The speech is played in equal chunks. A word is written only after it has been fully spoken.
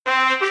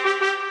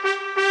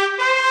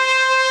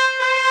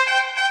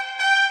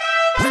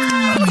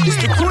It's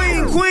the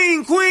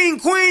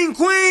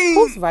queen.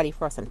 Who's ready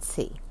for some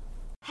tea?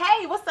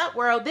 Hey, what's up,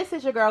 world? This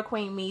is your girl,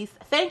 Queen Mies.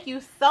 Thank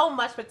you so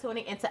much for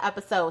tuning into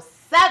episode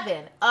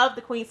 7 of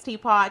the Queen's Tea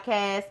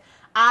Podcast.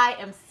 I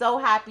am so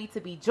happy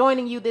to be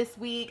joining you this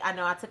week. I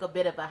know I took a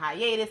bit of a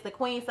hiatus. The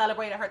Queen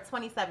celebrated her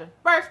 27th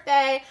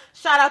birthday.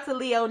 Shout out to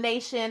Leo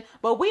Nation.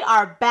 But we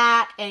are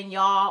back, and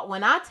y'all,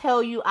 when I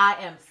tell you I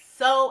am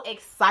so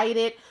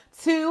excited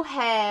to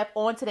have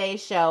on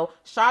today's show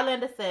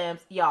Charlinda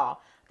Sims, y'all.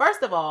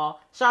 First of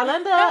all,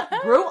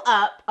 Charlinda grew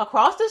up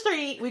across the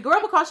street. We grew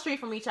up across the street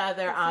from each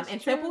other in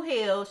Temple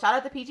Hill. Shout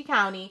out to PG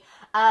County.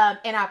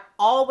 And I've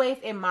always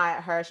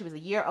admired her. She was a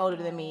year older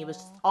than me. It was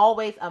just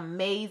always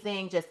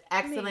amazing, just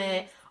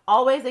excellent.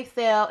 Always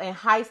excelled in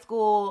high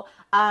school.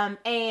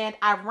 And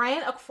I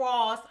ran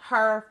across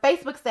her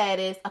Facebook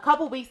status a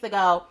couple weeks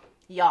ago.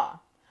 Y'all,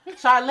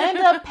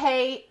 Charlinda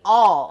paid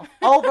off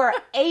over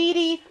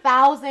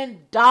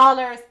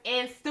 $80,000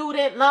 in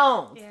student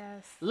loans. Yes.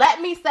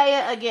 Let me say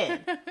it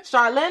again.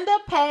 Charlinda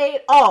paid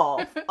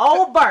off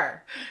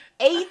over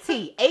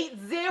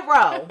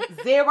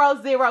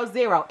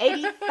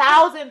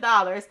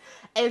 $80,000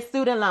 in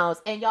student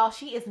loans. And y'all,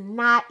 she is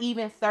not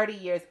even 30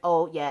 years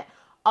old yet.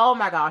 Oh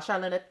my gosh,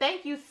 Charlinda,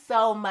 thank you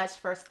so much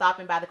for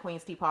stopping by the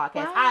Queen's Tea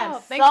Podcast. Wow, I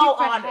am thank you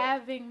for honored.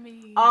 having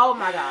me. Oh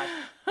my gosh.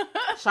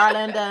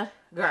 Charlinda,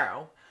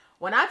 girl.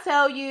 When I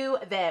tell you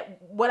that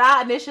when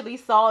I initially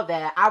saw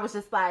that, I was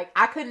just like,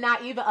 I could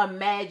not even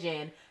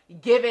imagine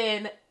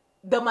giving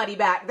the money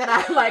back that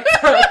I took.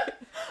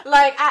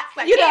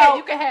 You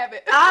can have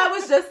it. I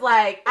was just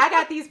like, I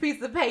got these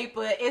pieces of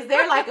paper. Is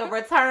there like a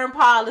return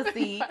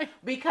policy? Right.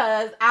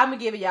 Because I'm going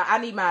to give it y'all. I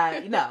need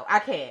no, I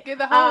can't. Get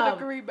the whole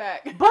degree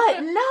back.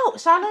 But no,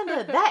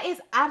 Charlinda, that is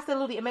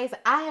absolutely amazing.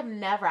 I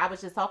was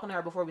just talking to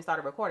her before we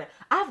started recording.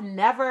 I've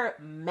never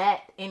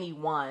met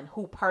anyone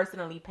who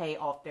personally paid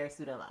off their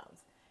student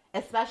loans,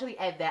 especially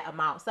at that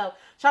amount. So,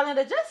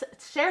 Charlinda, just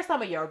share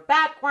some of your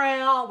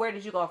background. Where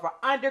did you go for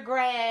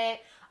undergrad?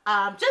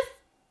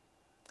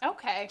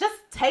 Just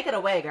take it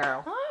away,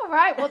 girl. All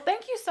right. Well,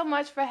 thank you so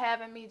much for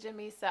having me,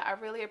 Jamisa. I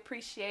really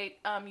appreciate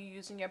you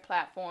using your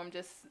platform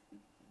just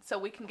so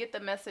we can get the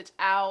message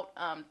out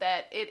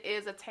that it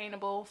is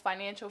attainable.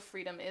 Financial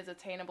freedom is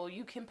attainable.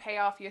 You can pay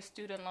off your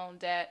student loan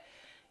debt,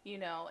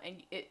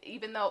 and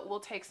even though it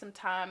will take some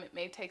time, it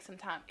may take some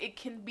time. It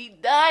can be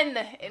done,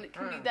 and it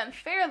can be done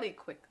fairly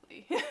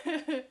quickly.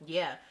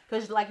 Yeah,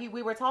 because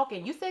we were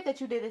talking, you said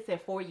that you did this in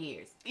 4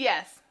 years.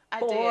 Yes.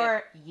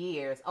 4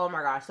 years. Oh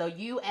my gosh. So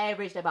you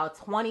averaged about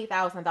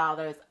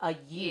 $20,000 a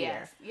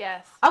year.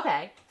 Yes.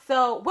 Okay.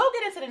 So we'll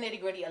get into the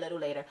nitty gritty a little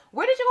later.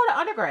 Where did you go to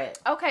undergrad?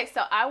 Okay.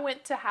 So I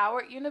went to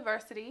Howard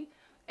University.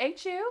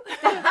 Ain't you?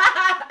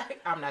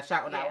 I'm not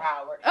shouting out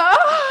Howard.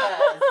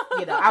 Oh.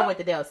 Because, I went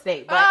to Dell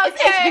State, but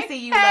it's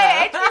HBCU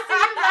love.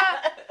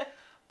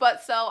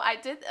 But so I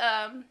did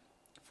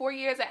 4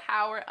 years at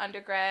Howard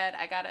undergrad.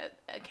 I got an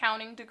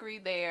accounting degree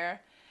there.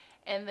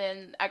 And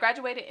then I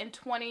graduated in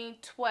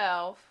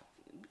 2012,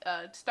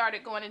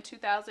 started going in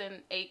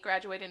 2008,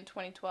 graduated in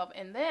 2012,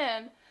 and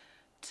then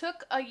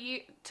took a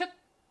year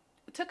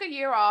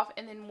off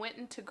and then went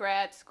into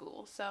grad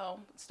school. So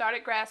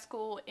started grad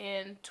school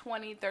in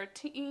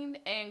 2013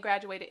 and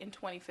graduated in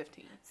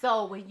 2015.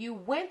 So when you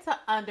went to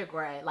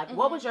undergrad,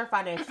 what was your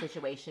financial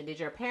situation? Did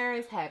your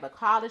parents have a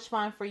college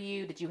fund for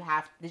you? Did you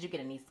get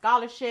any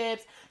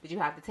scholarships? Did you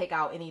have to take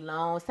out any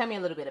loans? Tell me a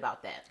little bit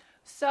about that.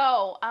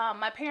 So,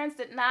 my parents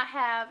did not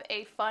have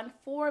a fund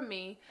for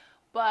me,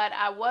 but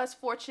I was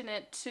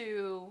fortunate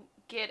to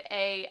get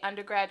a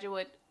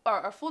undergraduate or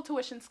a full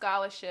tuition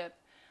scholarship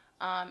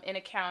in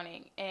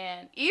accounting.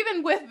 And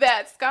even with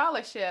that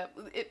scholarship,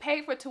 it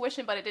paid for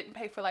tuition, but it didn't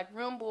pay for like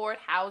room, board,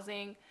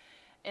 housing,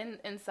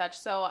 and such.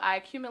 So I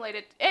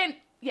accumulated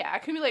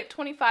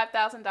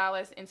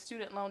 $25,000 in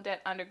student loan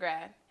debt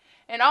undergrad.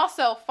 And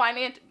also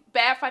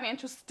bad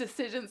financial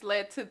decisions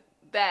led to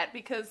that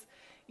because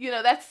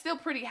that's still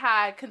pretty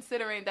high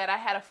considering that I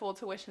had a full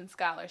tuition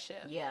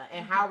scholarship. Yeah,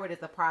 and Howard is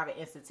a private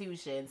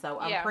institution, so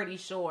I'm pretty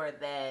sure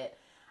that,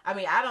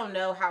 I don't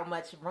know how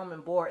much room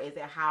and board is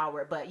at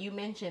Howard, but you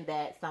mentioned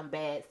that some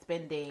bad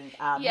spending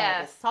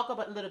habits. Talk a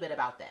little bit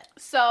about that.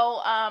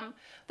 So,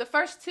 the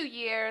first 2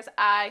 years,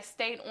 I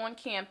stayed on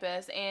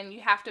campus, and you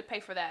have to pay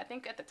for that. I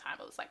think at the time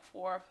it was like $4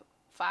 or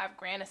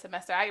 $5 a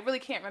semester. I really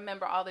can't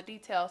remember all the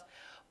details.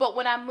 But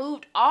when I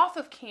moved off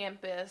of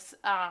campus,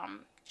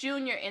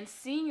 junior and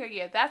senior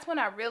year, that's when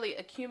I really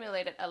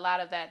accumulated a lot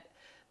of that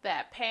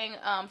paying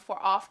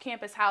for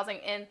off-campus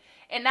housing and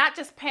not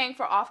just paying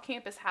for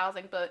off-campus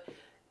housing, but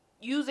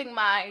using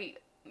my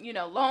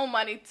loan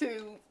money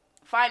to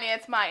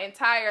finance my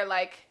entire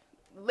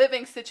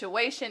living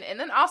situation, and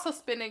then also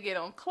spending it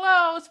on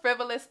clothes,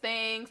 frivolous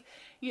things,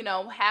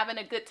 having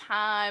a good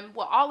time.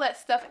 Well, all that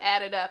stuff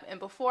added up, and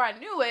before I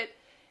knew it,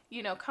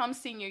 come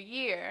senior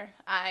year,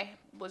 I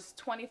was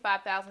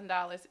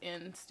 $25,000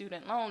 in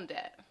student loan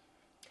debt.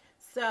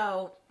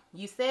 So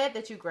you said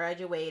that you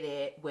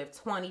graduated with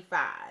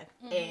 25,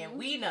 and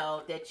we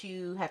know that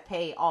you have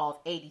paid off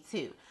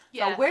 82.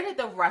 Yes. So where did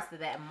the rest of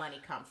that money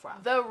come from?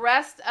 The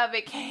rest of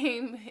it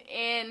came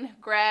in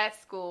grad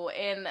school.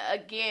 And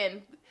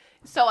again,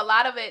 so a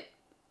lot of it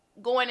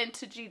going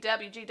into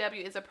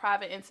GW is a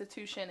private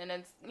institution, and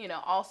it's,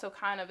 also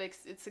kind of,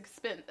 it's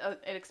an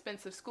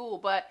expensive school.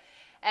 But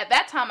at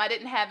that time, I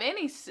didn't have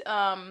any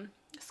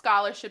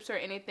scholarships or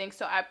anything.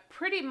 So I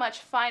pretty much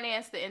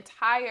financed the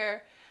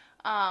entire,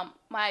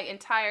 my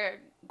entire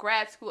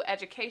grad school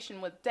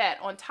education with debt.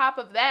 On top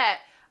of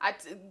that,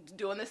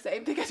 doing the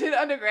same thing I did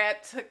undergrad,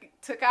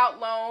 took out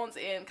loans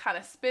and kind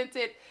of spent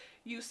it,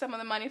 used some of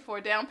the money for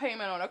a down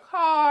payment on a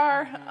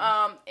car,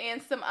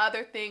 and some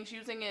other things,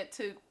 using it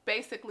to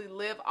basically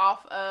live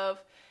off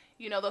of,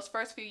 those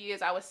first few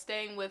years I was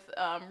staying with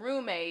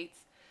roommates.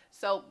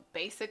 So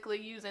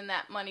basically using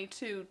that money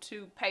to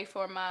pay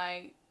for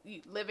my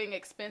living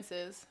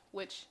expenses,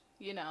 which,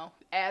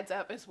 adds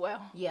up as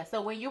well. Yeah, so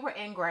when you were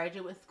in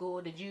graduate school,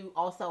 did you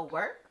also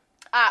work?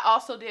 I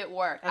also did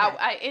work. Okay.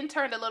 I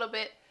interned a little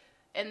bit,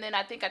 and then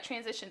I think I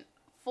transitioned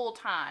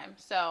full-time.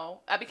 So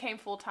I became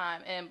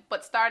full-time,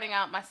 but starting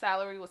out, my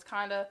salary was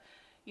kind of,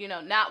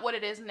 not what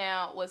it is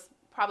now. It was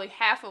probably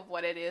half of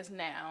what it is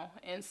now.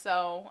 And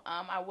so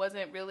I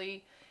wasn't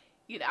really,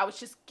 I was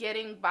just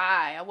getting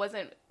by. I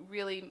wasn't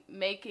really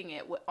making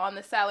it on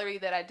the salary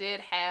that I did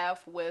have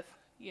with,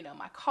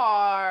 my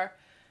car,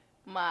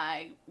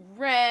 my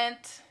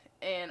rent,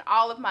 and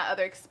all of my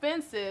other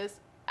expenses.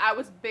 I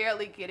was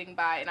barely getting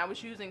by, and I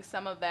was using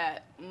some of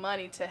that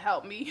money to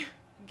help me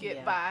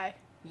get by.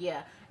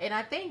 Yeah, and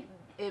I think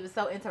it was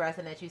so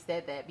interesting that you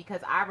said that,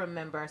 because I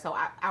remember, so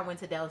I went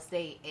to Dell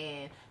State,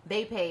 and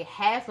they paid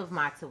half of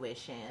my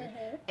tuition,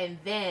 and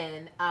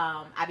then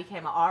I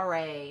became an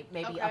RA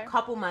maybe a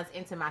couple months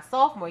into my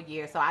sophomore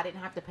year, so I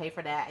didn't have to pay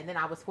for that, and then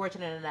I was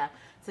fortunate enough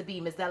to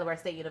be Miss Delaware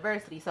State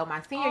University, so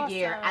my senior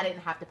year, I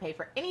didn't have to pay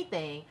for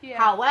anything.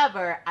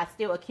 However, I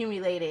still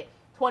accumulated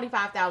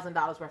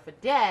 $25,000 worth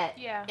of debt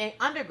in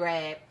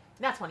undergrad.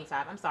 Not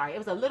 25, I'm sorry. It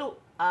was a little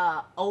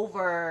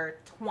over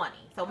 20,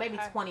 so maybe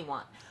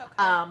 21.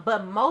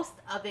 But most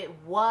of it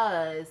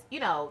was,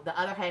 the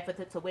other half of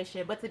the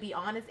tuition. But to be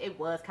honest, it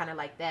was kind of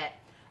like that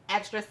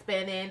extra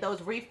spending,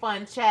 those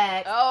refund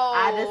checks.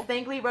 I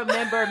distinctly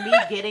remember me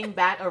getting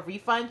back a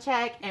refund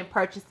check and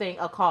purchasing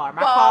a car.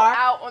 My car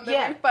out on the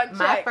refund check.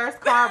 My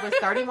first car was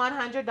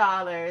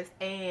 $3,100,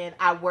 and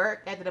I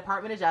worked at the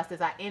Department of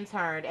Justice. I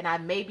interned, and I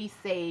maybe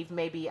saved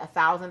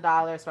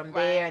 $1,000 from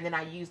there, and then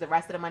I used the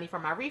rest of the money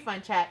from my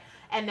refund check.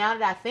 And now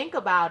that I think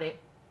about it,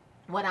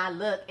 when I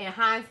look in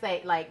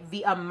hindsight, like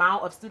the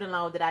amount of student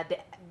loan debt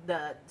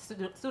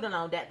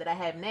that I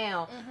have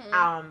now,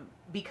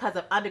 because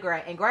of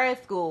undergrad and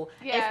grad school,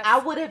 if I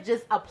would have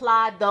just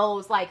applied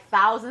those like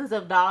thousands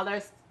of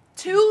dollars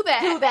to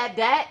that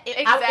debt,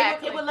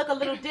 it would look a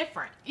little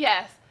different.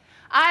 Yes,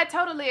 I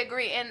totally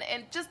agree. And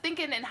just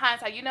thinking in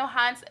hindsight,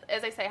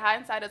 as they say,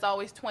 hindsight is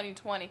always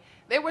 20/20.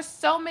 There were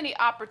so many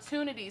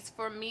opportunities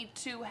for me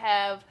to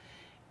have,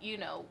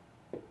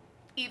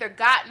 either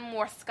gotten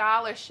more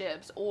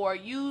scholarships or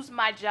used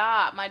my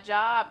job. My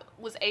job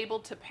was able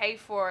to pay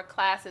for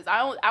classes.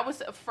 I was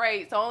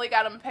afraid, so I only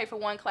got them to pay for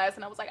one class,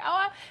 and I was like,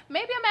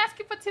 maybe I'm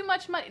asking for too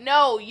much money.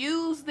 No,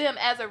 use them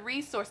as a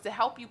resource to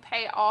help you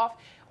pay off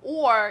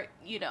or,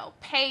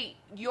 pay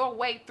your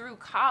way through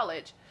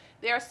college.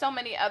 There are so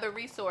many other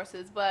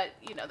resources, but,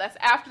 that's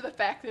after the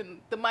fact,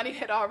 and the money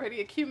had already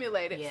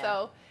accumulated,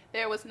 so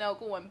there was no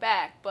going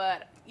back.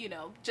 But,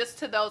 just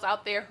to those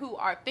out there who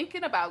are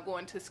thinking about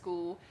going to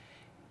school,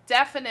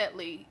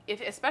 definitely,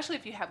 especially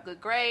if you have good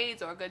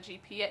grades or good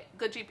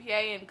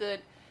GPA and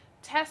good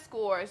test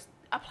scores,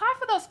 apply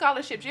for those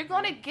scholarships. You're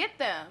going to get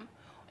them,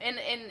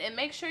 and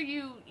make sure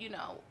you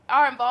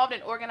are involved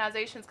in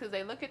organizations, because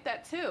they look at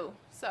that too.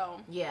 So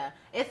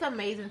it's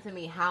amazing to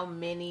me how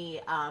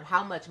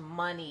much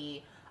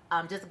money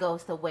just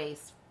goes to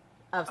waste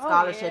of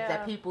scholarships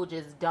that people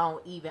just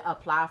don't even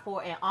apply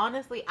for. And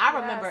honestly,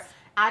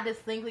 I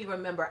distinctly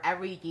remember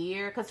every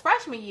year, because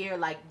freshman year,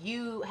 like,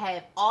 you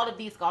have all of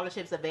these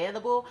scholarships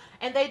available,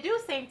 and they do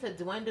seem to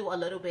dwindle a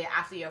little bit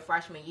after your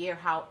freshman year.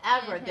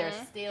 However, there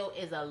still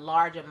is a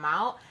large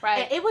amount. Right.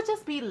 And it would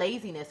just be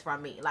laziness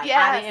from me. Like,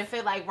 I didn't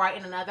feel like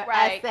writing another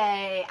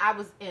essay. I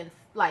was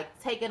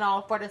taking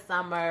off for the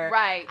summer.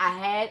 Right. I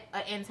had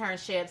an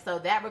internship, so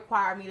that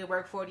required me to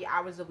work 40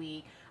 hours a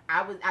week.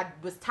 I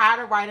was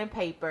tired of writing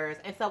papers,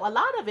 and so a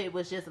lot of it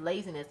was just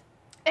laziness.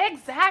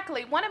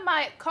 Exactly. One of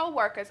my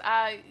coworkers,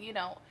 I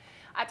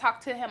talk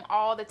to him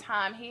all the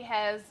time. He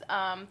has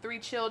 3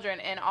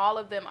 children, and all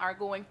of them are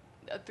going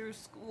through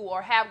school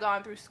or have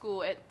gone through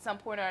school at some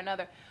point or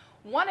another.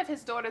 One of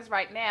his daughters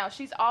right now,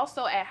 she's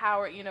also at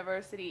Howard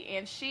University,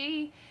 and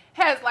she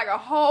has like a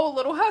whole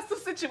little hustle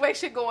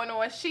situation going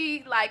on.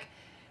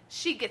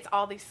 She gets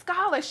all these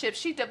scholarships.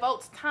 She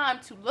devotes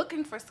time to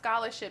looking for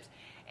scholarships.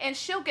 And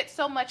she'll get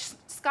so much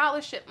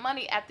scholarship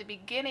money at the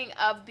beginning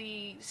of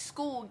the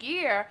school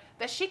year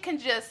that she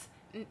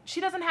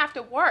doesn't have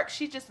to work.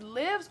 She just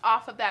lives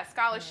off of that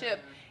scholarship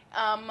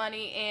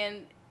money,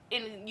 and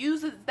and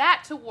uses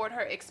that toward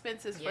her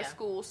expenses for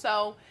school.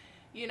 So,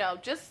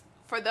 just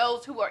for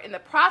those who are in the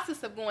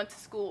process of going to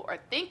school or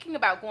thinking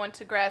about going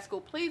to grad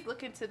school, please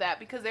look into that,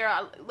 because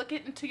look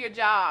into your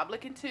job,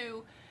 look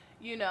into,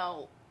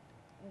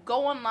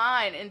 go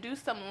online and do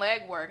some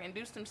legwork and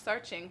do some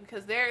searching,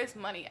 because there is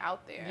money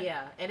out there.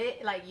 Yeah, and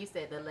it, like you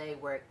said, the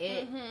legwork,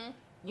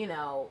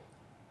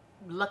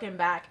 looking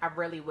back, I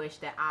really wish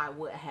that I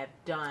would have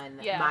done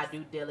my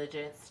due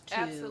diligence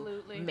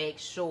to make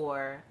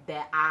sure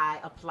that I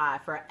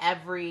applied for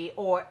every,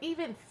 or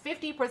even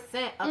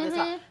 50% of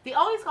the The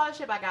only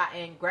scholarship I got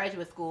in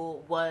graduate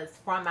school was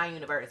from my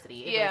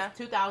university. It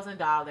was $2,000,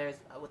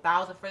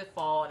 $1,000 for the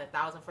fall and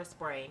 $1,000 for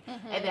spring.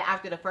 And then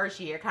after the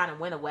first year, it kind of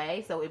went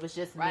away, so it was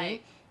just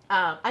me.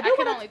 I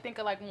can only think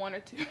of like one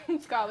or two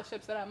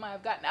scholarships that I might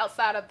have gotten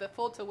outside of the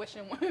full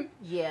tuition one.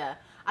 Yeah.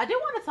 I do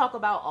want to talk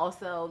about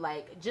also,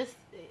 like, just,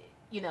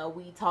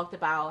 we talked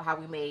about how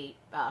we made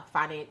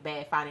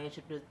bad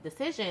financial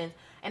decisions.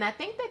 And I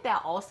think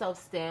that also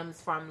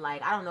stems from,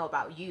 like, I don't know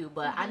about you,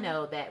 but I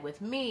know that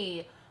with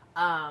me,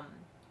 my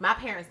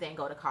parents didn't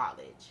go to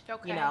college.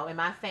 Okay. In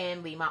my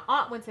family, my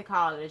aunt went to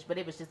college, but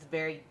it was just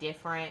very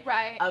different.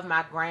 Right. Of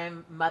my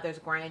grandmother's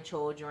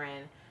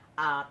grandchildren.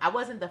 I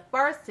wasn't the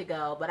first to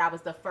go, but I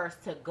was the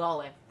first to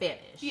go and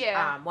finish.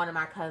 Yeah. One of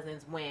my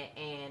cousins went,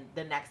 and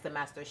the next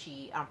semester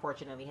she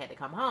unfortunately had to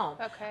come home.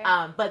 Okay.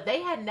 But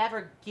they had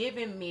never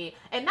given me,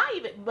 and not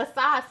even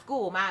besides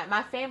school,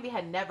 my family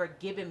had never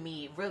given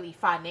me really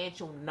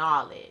financial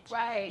knowledge.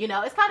 Right.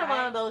 It's kind of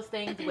one of those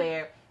things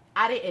where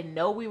I didn't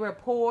know we were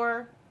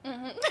poor.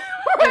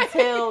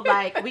 Until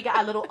like we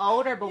got a little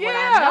older, but what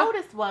I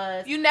noticed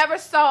was you never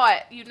saw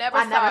it. I never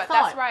saw it.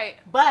 That's right.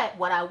 But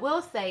what I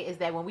will say is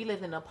that when we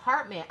lived in an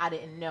apartment, I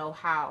didn't know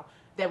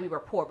that we were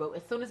poor. But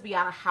as soon as we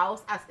got a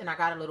house, and I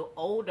got a little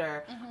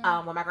older,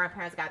 when my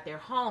grandparents got their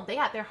home, they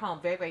got their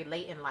home very, very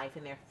late in life,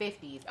 in their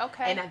 50s.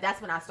 Okay. And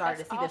that's when I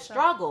started to see the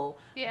struggle.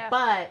 Yeah.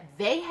 But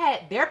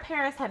their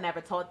parents had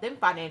never taught them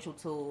financial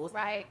tools.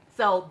 Right.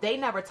 So they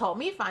never taught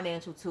me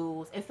financial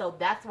tools. And so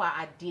that's why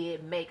I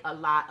did make a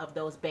lot of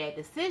those bad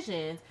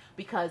decisions,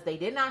 because they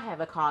did not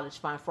have a college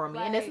fund for me.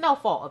 Right. And it's no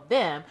fault of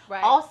them.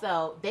 Right.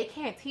 Also, they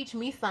can't teach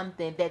me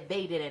something that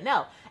they didn't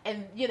know.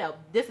 And,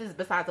 this is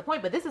besides the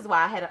point, but this is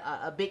why I had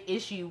a big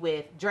issue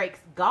with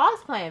Drake's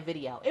God's Plan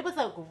video. It was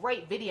a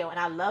great video, and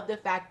I love the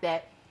fact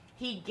that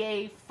he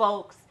gave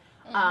folks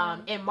in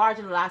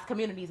marginalized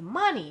communities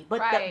money.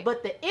 But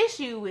but the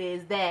issue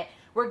is that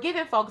we're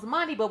giving folks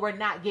money, but we're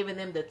not giving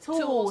them the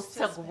tools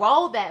to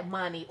grow that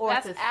money or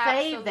to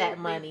save that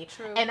money.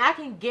 True. And I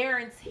can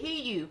guarantee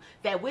you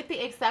that, with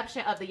the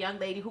exception of the young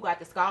lady who got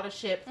the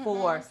scholarship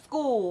for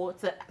school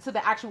to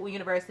the actual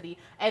university,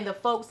 and the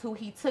folks who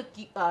he took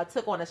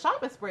on a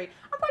shopping spree,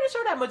 I'm pretty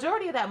sure that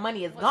majority of that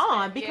money is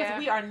gone because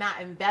we are not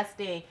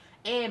investing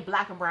in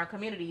Black and brown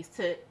communities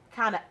to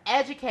kind of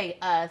educate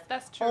us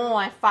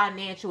on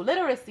financial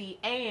literacy,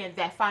 and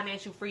that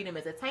financial freedom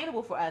is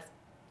attainable for us.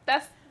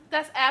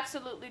 That's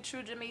absolutely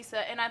true,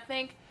 Jamisa, and I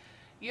think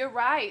you're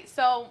right.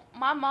 So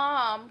my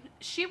mom,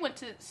 she went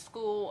to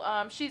school.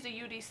 She's a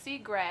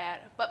UDC grad,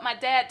 but my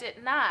dad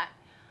did not.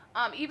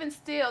 Even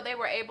still, they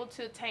were able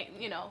to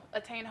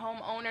attain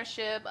home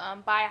ownership,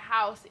 buy a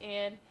house,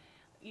 and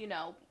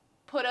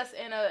put us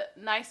in a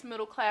nice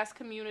middle class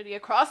community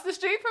across the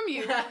street from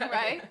you,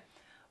 right?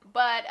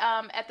 But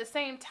at the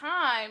same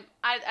time,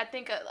 I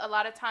think a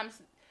lot of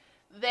times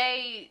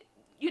they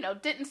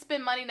didn't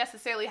spend money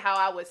necessarily how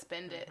I would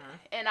spend it.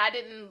 And I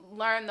didn't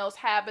learn those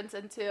habits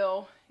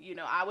until,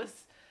 I was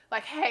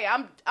like, hey,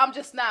 I'm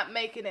just not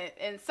making it,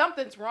 and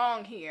something's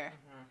wrong here.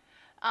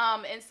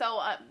 And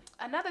so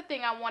another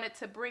thing I wanted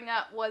to bring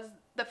up was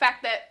the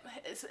fact that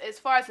as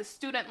far as the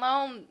student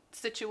loan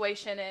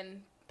situation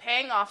and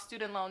paying off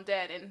student loan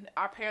debt and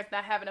our parents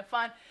not having a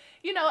fund,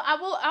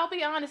 I'll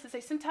be honest and say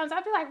sometimes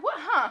I'd be like, why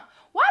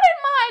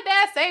didn't my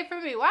dad save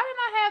for me? Why didn't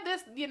I have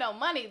this,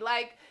 money?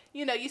 Like,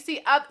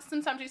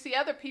 sometimes you see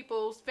other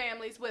people's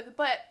families with,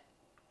 but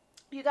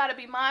you got to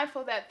be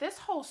mindful that this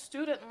whole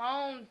student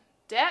loan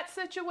debt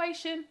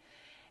situation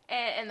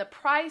and the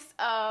price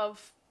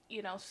of,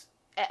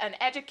 an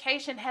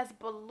education has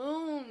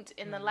ballooned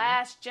in the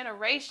last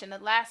generation, the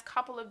last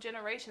couple of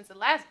generations, the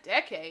last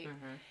decade.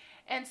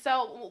 And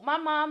so my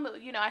mom,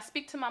 I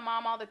speak to my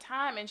mom all the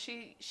time, and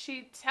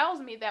she tells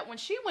me that when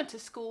she went to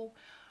school,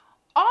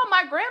 all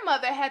my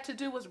grandmother had to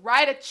do was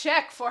write a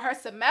check for her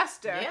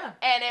semester,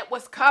 and it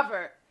was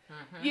covered.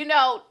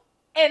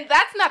 And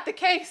that's not the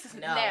case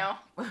now.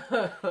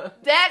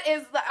 That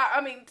is,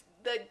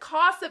 the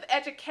cost of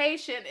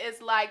education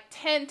is like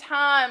 10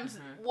 times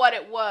what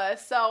it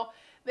was. So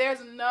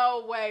there's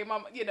no way,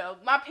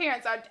 my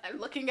parents are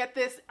looking at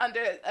this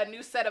under a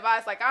new set of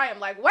eyes. Like I am,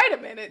 like, wait a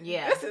minute,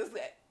 this is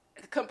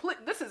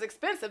this is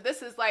expensive.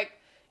 This is like,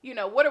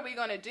 what are we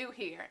going to do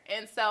here?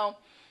 And so,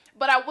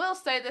 but I will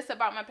say this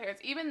about my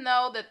parents, even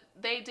though that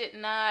they did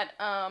not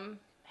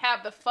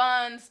have the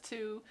funds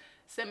to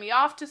send me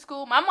off to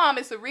school, my mom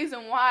is the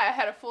reason why I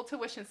had a full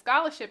tuition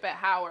scholarship at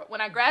Howard.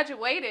 When I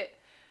graduated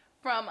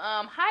from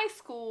high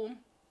school,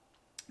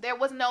 there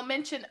was no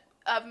mention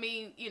of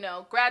me,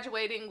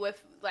 graduating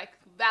with like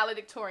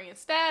valedictorian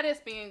status,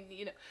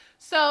 being,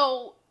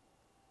 so,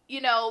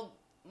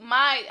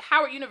 my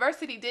Howard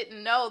University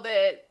didn't know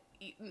that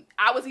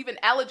I was even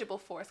eligible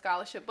for a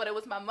scholarship, but it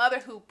was my mother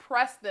who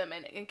pressed them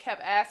and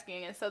kept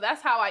asking. And so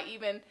that's how I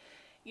even,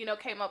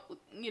 came up,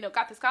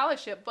 got the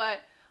scholarship.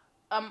 But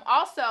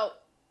also,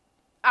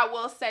 I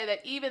will say that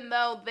even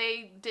though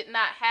they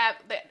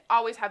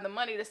always had the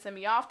money to send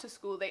me off to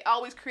school, they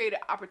always created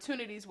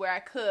opportunities where I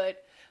could.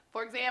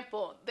 For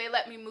example, they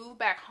let me move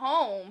back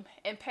home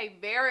and pay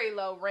very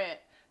low rent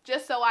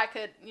just so I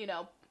could,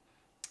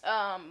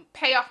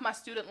 pay off my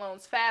student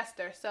loans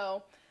faster.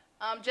 So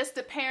just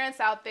the parents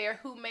out there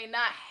who may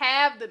not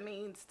have the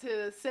means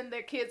to send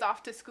their kids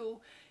off to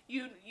school,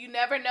 you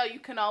never know. You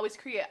can always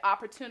create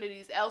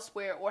opportunities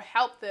elsewhere or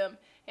help them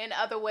in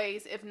other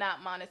ways, if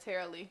not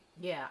monetarily.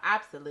 Yeah,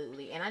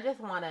 absolutely. And I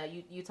just want to,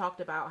 you talked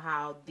about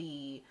how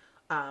the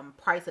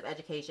price of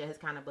education has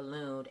kind of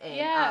ballooned. And,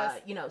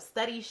 yes.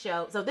 Studies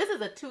show, so this is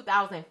a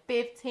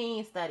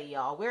 2015 study,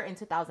 y'all. We're in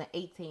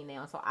 2018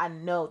 now. So I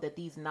know that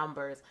these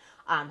numbers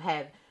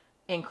have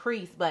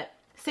increased, but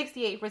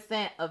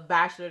 68% of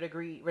bachelor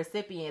degree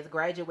recipients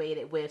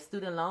graduated with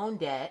student loan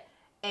debt,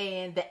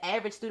 and the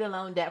average student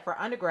loan debt for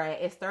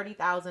undergrad is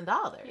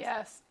 $30,000.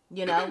 Yes.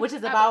 Which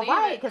is about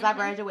right, because I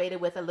graduated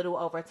with a little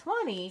over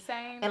 20.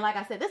 Same. And like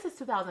I said, this is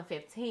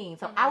 2015,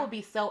 so I would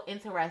be so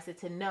interested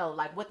to know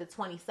like what the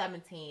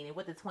 2017 and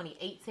what the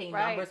 2018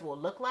 numbers will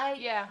look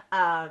like. Yeah.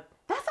 That's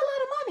a lot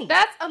of money.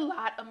 That's a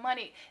lot of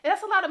money.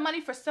 That's a lot of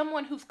money for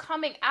someone who's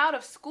coming out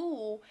of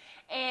school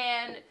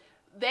and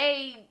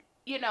they,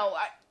 are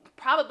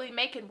probably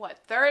making,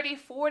 30,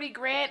 40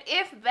 grand,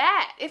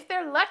 if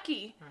they're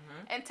lucky.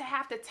 And to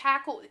have to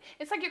tackle,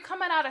 it's like you're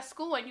coming out of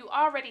school and you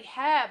already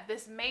have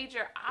this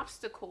major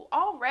obstacle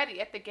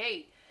already at the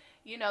gate,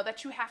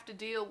 that you have to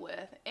deal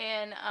with.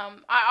 And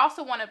I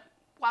also want to,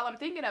 while I'm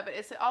thinking of it,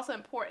 it's also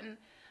important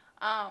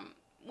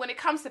when it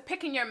comes to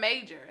picking your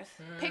majors.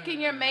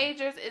 Picking your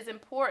majors is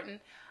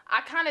important.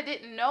 I kind of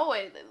didn't know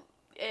it,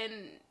 and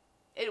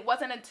it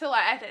wasn't until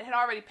I had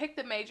already picked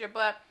the major,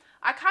 but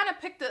I kind of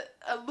picked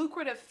a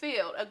lucrative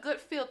field, a good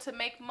field to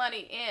make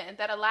money in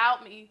that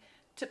allowed me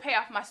to pay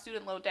off my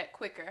student loan debt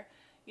quicker.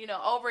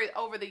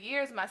 Over the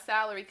years, my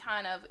salary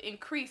kind of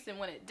increased, and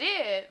when it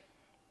did,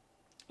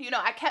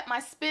 I kept my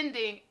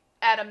spending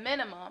at a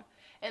minimum,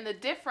 and the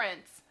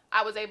difference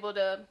I was able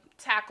to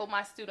tackle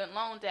my student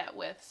loan debt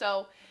with.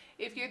 So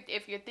if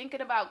you're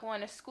thinking about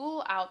going to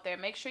school out there,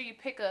 make sure you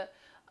pick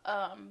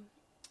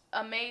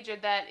a major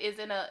that is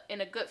in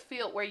a good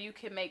field where you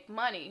can make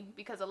money,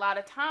 because a lot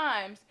of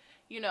times,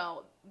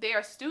 there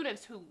are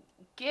students who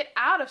get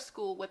out of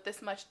school with this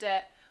much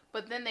debt,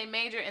 but then they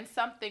major in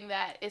something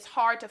that is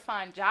hard to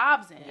find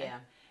jobs in. Yeah.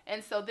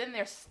 And so then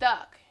they're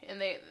stuck,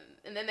 and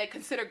then they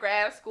consider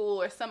grad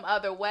school or some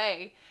other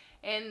way,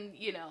 and,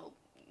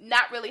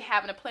 not really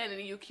having a plan,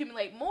 and you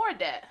accumulate more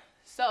debt.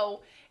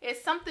 So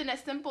it's something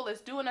as simple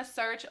as doing a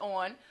search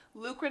on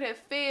lucrative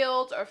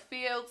fields or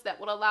fields that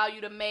will allow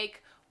you to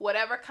make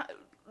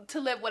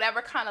live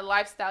whatever kind of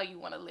lifestyle you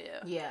want to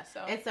live. Yeah.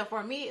 And so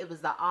for me, it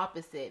was the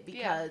opposite,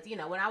 because,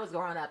 when I was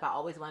growing up, I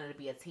always wanted to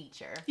be a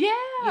teacher.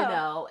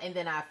 Yeah. And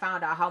then I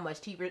found out how much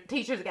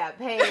teachers got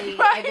paid.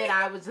 Right. And then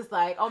I was just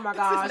like, oh my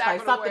gosh,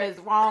 like something is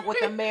wrong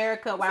with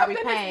America. Why are we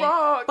paying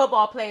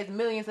football players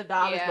millions of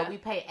dollars, but we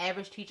pay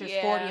average teachers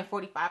 $40,000 and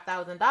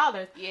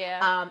 $45,000?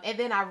 Yeah. And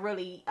then I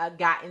really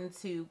got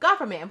into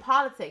government and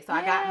politics. So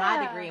I got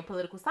my degree in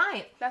political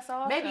science. That's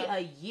awesome. Maybe a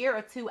year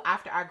or two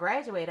after I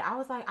graduated, I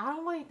was like, I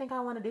don't really think I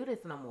want to do this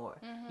no more.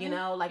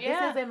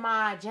 This isn't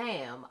my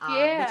jam,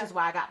 which is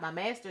why I got my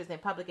master's in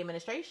public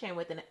administration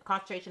with a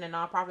concentration in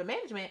nonprofit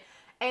management,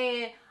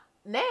 and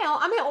now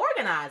I'm in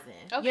organizing.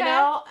 Okay.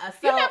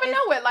 So you never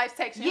know where life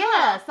takes you.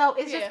 Yeah, so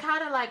it's just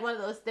kind of like one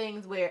of those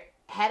things where,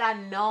 had I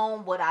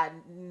known what I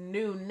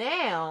knew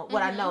now,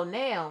 I know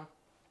now,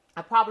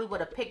 I probably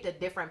would have picked a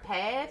different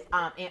path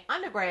in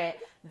undergrad.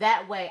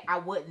 That way I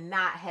would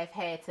not have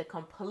had to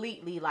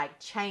completely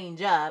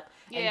change up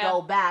and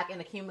go back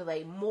and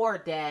accumulate more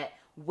debt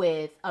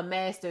with a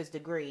master's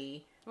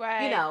degree.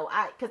 Right.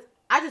 Because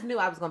I just knew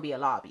I was going to be a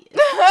lobbyist.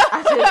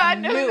 I just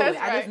knew it. Right.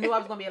 I just knew I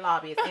was going to be a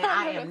lobbyist, and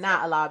I am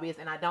not a lobbyist,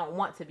 and I don't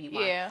want to be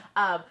one. Yeah.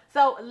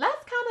 So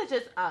let's kind of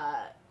just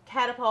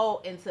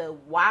catapult into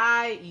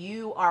why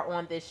you are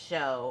on this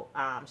show,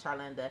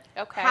 Charlinda.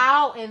 Okay.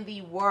 How in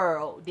the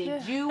world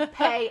did you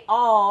pay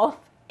off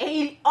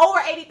over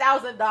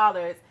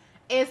 $80,000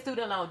 in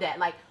student loan debt?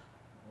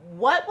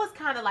 What was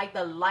kind of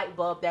the light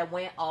bulb that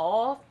went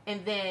off,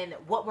 and then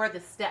what were the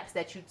steps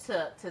that you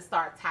took to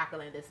start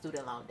tackling this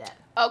student loan debt?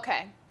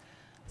 Okay.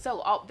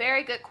 So,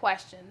 very good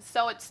questions.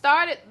 So it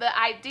started, the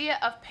idea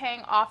of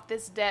paying off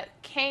this debt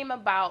came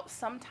about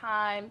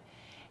sometime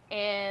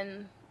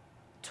in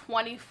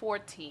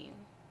 2014.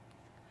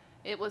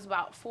 It was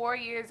about 4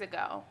 years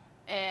ago.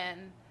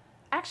 And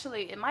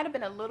actually, it might have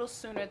been a little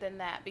sooner than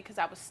that, because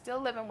I was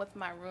still living with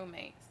my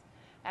roommates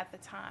at the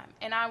time.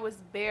 And I was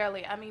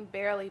barely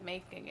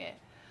making it.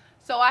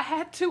 So I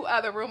had two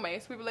other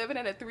roommates. We were living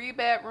in a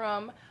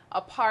 3-bedroom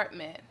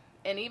apartment.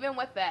 And even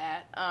with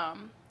that,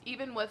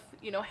 even with,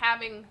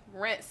 having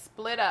rent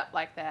split up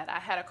like that, I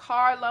had a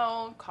car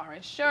loan, car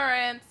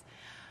insurance,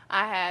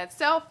 I had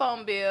cell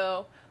phone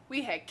bill,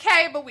 we had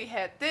cable, we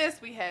had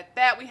this, we had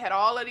that, we had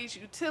all of these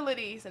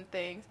utilities and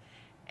things.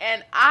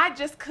 And I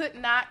just could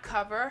not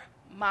cover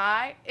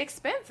my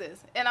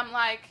expenses. And I'm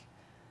like,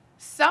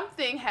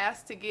 something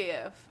has to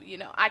give.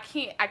 I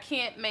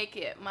can't make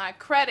it. My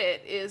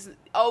credit is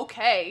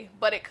okay,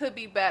 but it could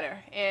be better.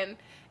 And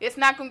it's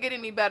not going to get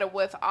any better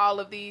with all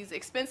of these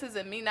expenses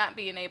and me not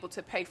being able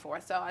to pay for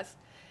it.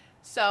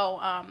 So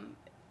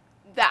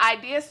the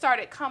idea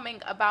started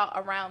coming about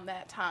around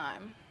that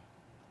time.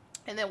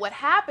 And then what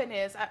happened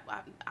is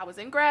I was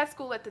in grad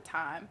school at the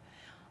time.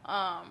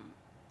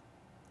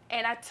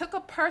 And I took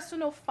a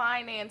personal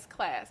finance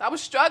class. I was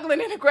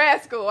struggling in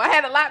grad school. I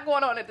had a lot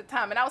going on at the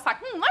time. And I was like,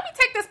 let me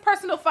take this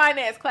personal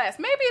finance class.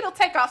 Maybe it'll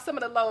take off some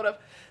of the load of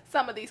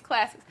some of these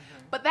classes.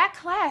 Mm-hmm. But that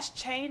class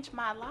changed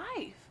my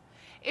life.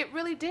 It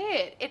really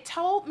did. It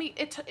told me,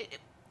 it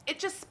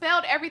just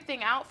spelled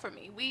everything out for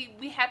me.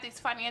 We had these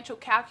financial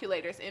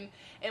calculators, and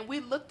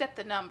we looked at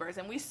the numbers,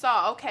 and we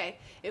saw, okay,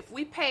 if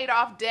we paid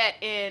off debt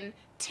in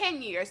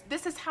 10 years,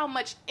 this is how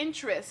much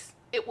interest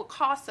it will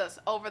cost us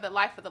over the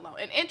life of the loan.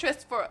 And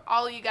interest, for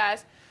all of you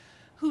guys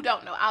who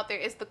don't know out there,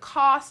 is the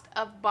cost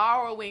of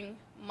borrowing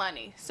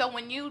money. So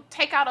when you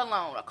take out a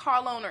loan, a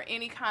car loan or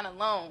any kind of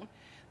loan,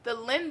 the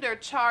lender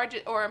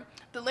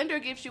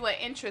gives you an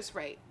interest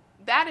rate.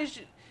 That is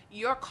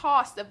your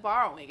cost of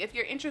borrowing. If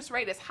your interest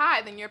rate is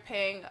high, then you're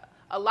paying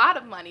a lot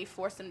of money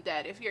for some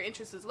debt. If your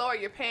interest is lower,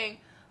 you're paying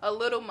a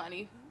little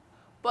money.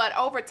 But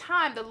over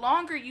time, the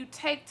longer you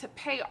take to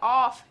pay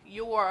off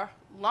your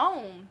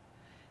loan,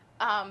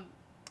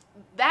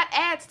 that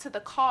adds to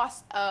the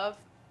cost of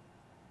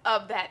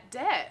that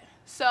debt.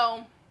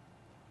 So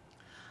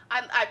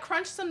I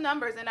crunched some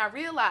numbers and I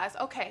realized,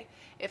 okay,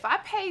 if I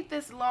paid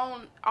these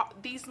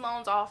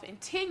loans off in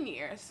 10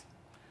 years,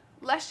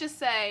 let's just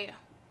say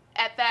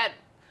at that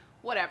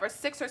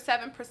 6 or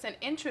 7%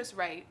 interest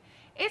rate,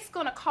 it's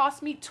going to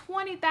cost me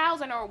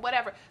 $20,000 or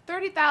whatever,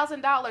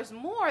 $30,000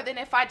 more than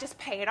if I just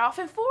pay it off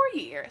in 4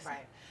 years.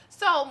 Right.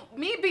 So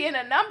me being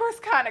a numbers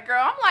kind of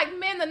girl, I'm like,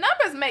 man, the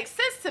numbers make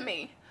sense to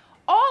me.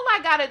 All I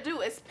got to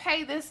do is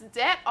pay this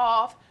debt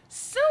off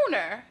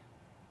sooner.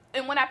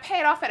 And when I pay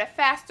it off at a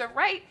faster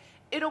rate,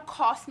 it'll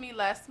cost me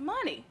less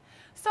money.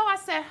 So I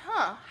said,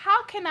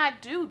 how can I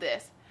do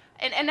this?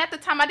 And at the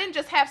time, I didn't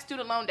just have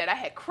student loan debt. I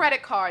had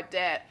credit card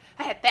debt.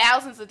 I had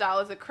thousands of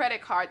dollars of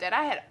credit card debt.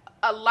 I had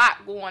a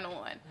lot going on.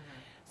 Mm-hmm.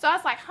 So I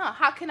was like,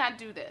 how can I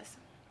do this?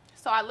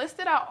 So I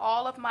listed out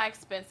all of my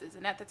expenses.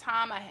 And at the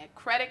time, I had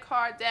credit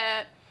card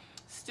debt,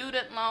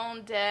 student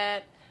loan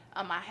debt.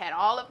 I had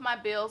all of my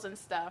bills and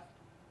stuff.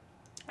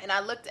 And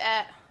I looked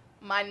at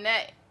my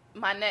net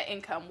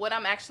income, what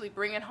I'm actually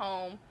bringing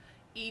home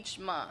each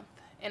month.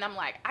 And I'm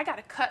like, I got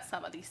to cut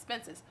some of these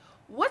expenses.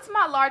 What's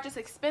my largest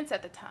expense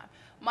at the time?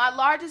 My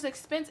largest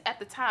expense at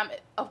the time,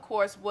 of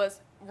course, was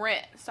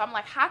rent. So I'm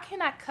like, how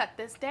can I cut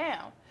this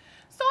down?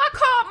 So I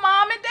called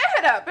Mom and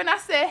Dad up and I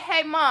said,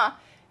 hey, Mom,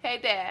 hey,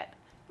 Dad,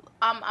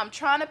 I'm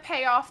trying to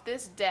pay off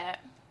this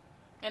debt.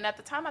 And at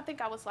the time, I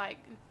think I was like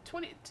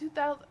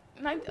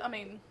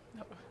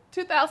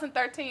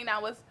 2013, I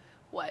was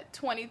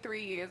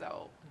 23 years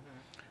old.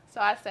 Mm-hmm. So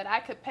I said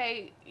I could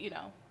pay,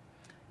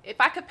 if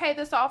I could pay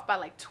this off by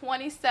like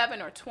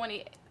 27 or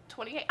 28,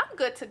 I'm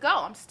good to go.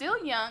 I'm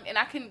still young and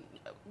I can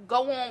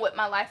go on with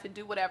my life and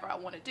do whatever I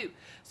want to do.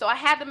 So I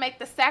had to make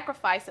the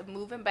sacrifice of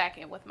moving back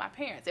in with my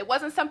parents. It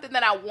wasn't something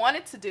that I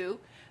wanted to do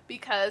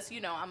because,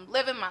 I'm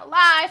living my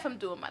life. I'm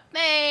doing my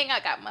thing. I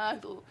got my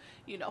little,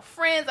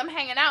 friends I'm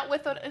hanging out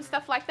with and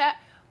stuff like that.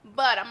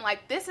 But I'm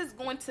like, this is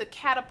going to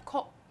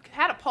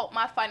catapult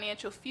my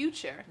financial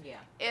future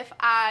if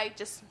I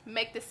just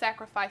make this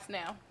sacrifice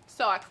now.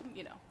 So I,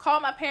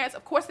 called my parents.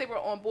 Of course, they were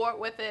on board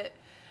with it.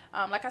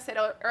 Like I said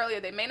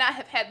earlier, they may not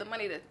have had the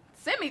money to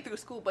send me through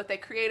school, but they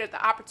created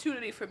the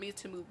opportunity for me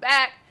to move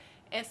back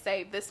and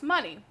save this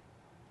money.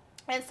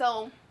 And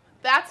so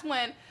that's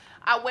when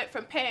I went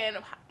from paying,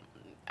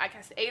 I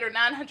guess, $800 or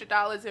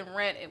 $900 in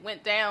rent. It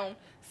went down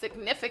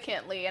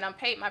significantly, and I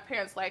paid my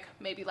parents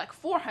maybe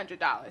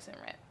 $400 in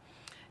rent.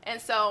 And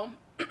so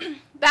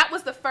that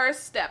was the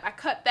first step. I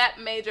cut that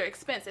major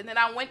expense, and then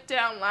I went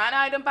down line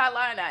item by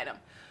line item.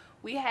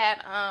 We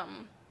had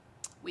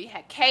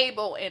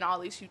cable and all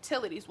these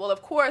utilities. Well,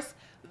 of course,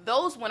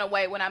 those went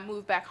away when I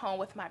moved back home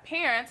with my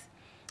parents.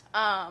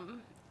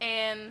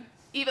 And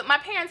even my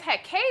parents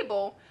had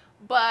cable,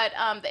 but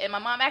and my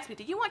mom asked me,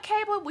 "Do you want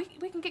cable? We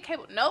can get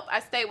cable." Nope.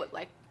 I stayed with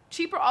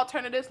cheaper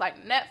alternatives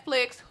like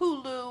Netflix,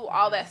 Hulu,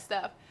 all that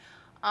stuff.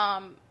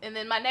 And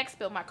then my next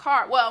bill, my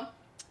car. Well,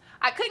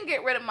 I couldn't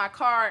get rid of my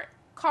car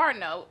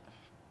note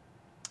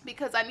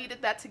because I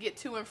needed that to get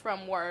to and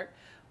from work.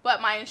 But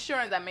my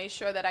insurance, I made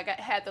sure that I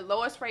had the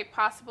lowest rate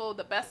possible,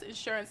 the best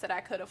insurance that I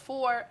could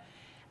afford.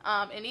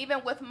 And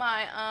even with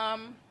my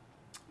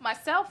my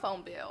cell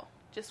phone bill,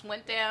 just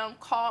went down,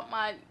 called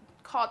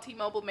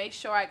T-Mobile, made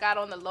sure I got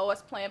on the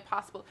lowest plan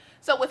possible.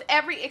 So with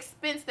every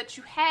expense that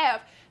you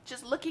have,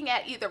 just looking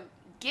at either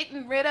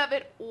getting rid of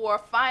it or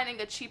finding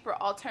a cheaper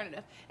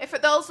alternative. And for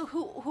those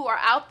who are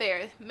out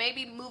there,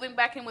 maybe moving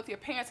back in with your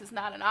parents is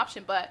not an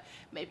option, but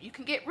maybe you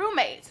can get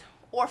roommates.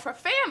 Or for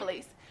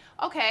families,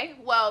 okay,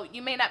 well,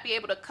 you may not be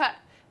able to cut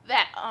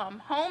that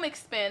home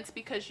expense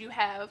because you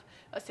have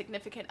a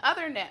significant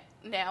other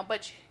now,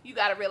 but you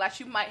got to realize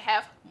you might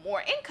have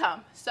more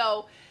income.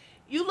 So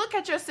you look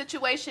at your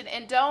situation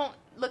and don't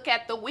look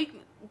at the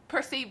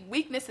perceived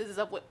weaknesses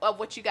of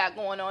what you got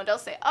going on.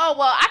 Don't say, oh,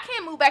 well, I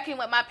can't move back in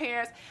with my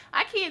parents.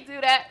 I can't do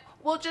that.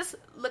 Well, just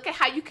look at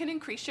how you can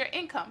increase your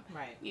income.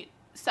 Right.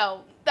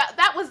 So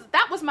that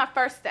was my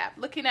first step,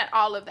 looking at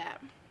all of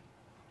that.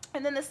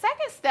 And then the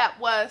second step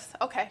was,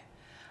 okay,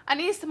 I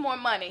need some more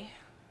money.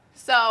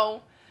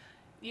 So,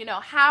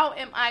 how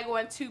am I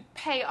going to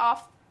pay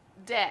off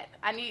debt?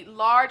 I need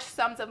large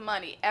sums of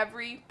money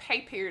every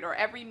pay period or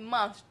every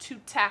month to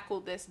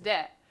tackle this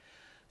debt.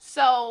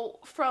 So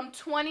from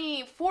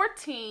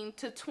 2014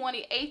 to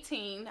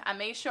 2018, I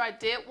made sure I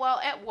did well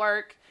at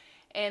work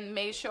and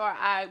made sure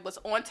I was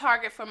on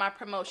target for my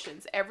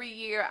promotions. Every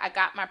year I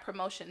got my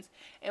promotions.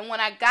 And when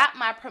I got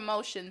my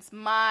promotions,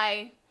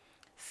 my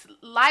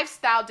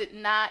lifestyle did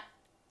not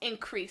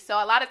increase. So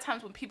a lot of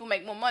times when people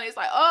make more money, it's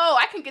like, oh,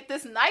 I can get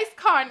this nice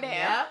car now.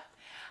 Yep.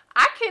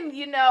 I can,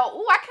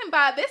 I can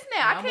buy this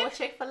now. No more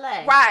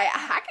Chick-fil-A. Right.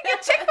 I can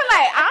get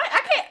Chick-fil-A.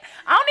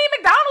 I don't need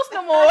McDonald's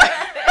no more.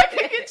 I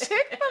can get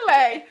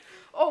Chick-fil-A.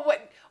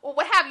 Or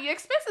what have you. Your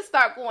expenses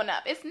start going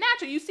up. It's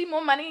natural. You see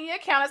more money in your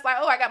account. It's like,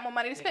 oh, I got more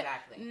money to spend.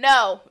 Exactly.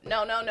 No.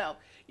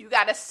 You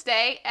got to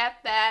stay at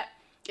that.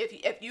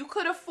 If you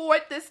could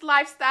afford this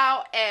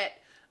lifestyle at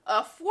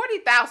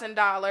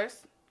 $40,000,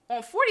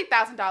 on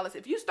 $40,000,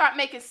 if you start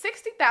making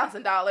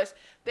 $60,000,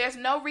 there's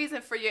no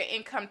reason for your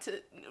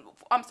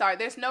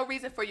there's no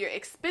reason for your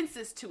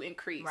expenses to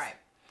increase. Right.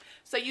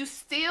 So you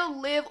still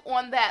live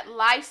on that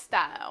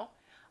lifestyle,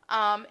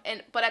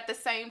 but at the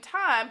same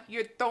time,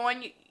 you're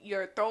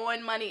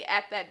throwing money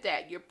at that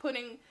debt. You're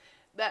putting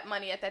that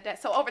money at that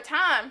debt. So over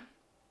time,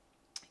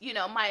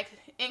 my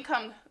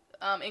income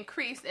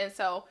increased, and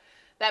so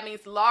that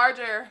means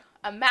larger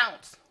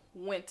amounts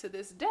went to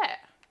this debt,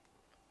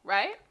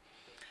 right?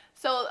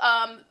 So,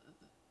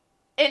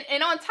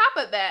 and on top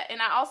of that,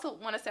 and I also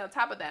want to say on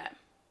top of that,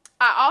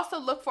 I also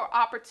look for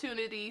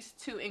opportunities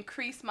to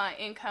increase my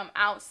income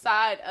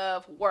outside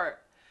of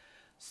work.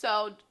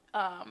 So,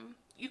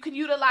 you can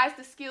utilize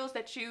the skills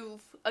that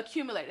you've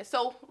accumulated.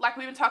 So, like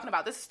we've been talking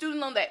about, this student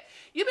loan debt,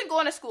 you've been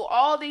going to school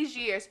all these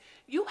years.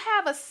 You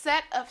have a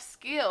set of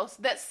skills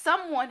that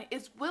someone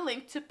is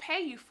willing to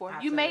pay you for.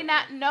 Absolutely. You may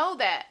not know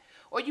that,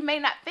 or you may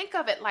not think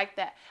of it like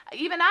that.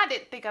 Even I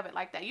didn't think of it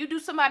like that. You do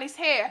somebody's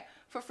hair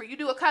for free. You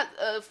do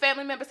a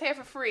family member's hair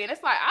for free. And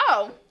it's like,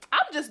 oh,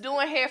 I'm just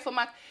doing hair for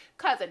my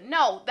cousin.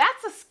 No,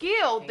 that's a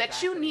skill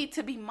that you need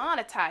to be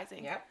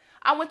monetizing. Yep.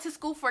 I went to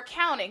school for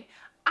accounting.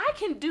 I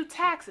can do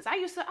taxes. I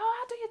used to,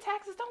 I'll do your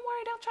taxes. Don't worry.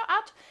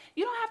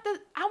 You don't have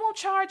to, I won't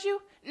charge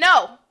you.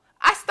 No,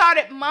 I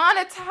started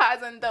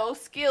monetizing those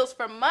skills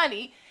for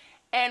money.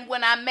 And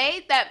when I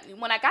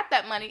got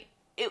that money,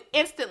 it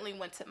instantly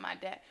went to my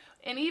debt.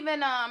 And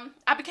even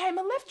I became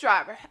a Lyft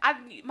driver.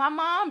 My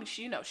mom,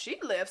 she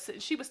Lyfts,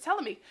 and she was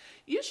telling me,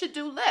 you should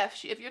do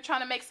Lyft if you're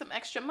trying to make some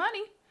extra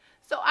money.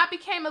 So I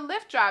became a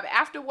Lyft driver.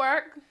 After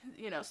work,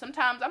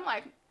 sometimes I'm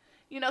like,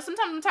 sometimes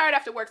I'm tired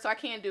after work, so I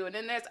can't do it.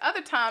 And there's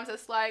other times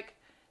it's like,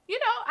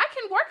 I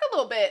can work a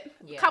little bit,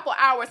 a couple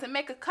hours, and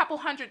make a couple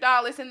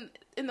 $100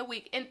 in the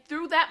week, and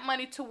through that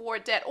money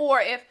toward debt.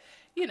 Or if,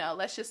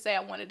 let's just say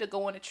I wanted to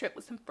go on a trip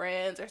with some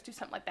friends or do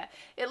something like that.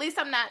 At least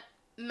I'm not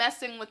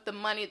messing with the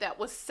money that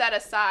was set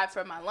aside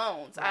for my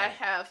loans. Right. I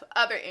have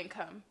other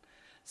income.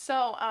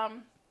 So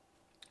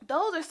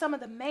those are some of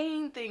the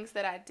main things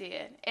that I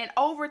did. And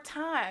over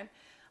time,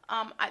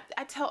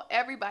 I tell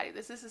everybody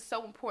this is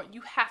so important.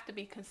 You have to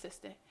be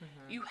consistent.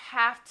 Mm-hmm. You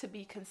have to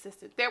be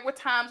consistent. There were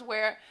times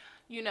where,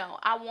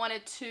 I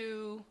wanted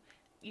to,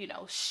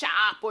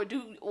 shop or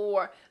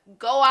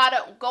go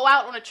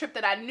out on a trip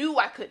that I knew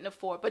I couldn't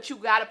afford. But you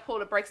got to pull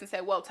the brakes and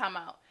say, well, time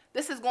out.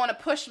 This is going to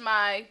push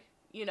my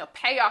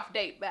payoff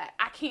date back.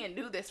 I can't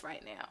do this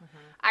right now.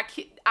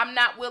 Mm-hmm. I'm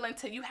not willing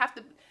to, you have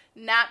to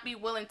not be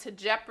willing to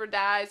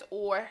jeopardize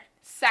or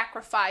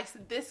sacrifice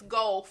this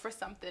goal for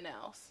something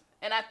else.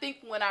 And I think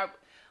when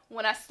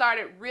I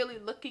started really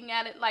looking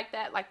at it like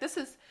that, like this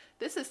is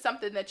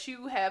something that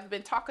you have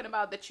been talking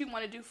about that you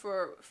want to do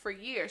for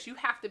years. You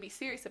have to be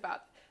serious about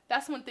it.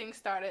 That's when things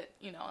started,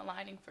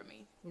 aligning for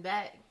me.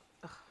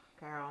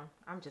 Girl,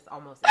 I'm just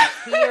almost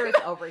in tears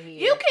over here.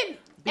 You can,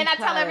 and I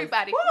tell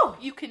everybody,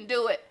 you can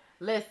do it.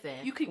 Listen.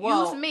 You can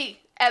use me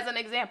as an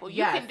example.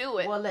 You can do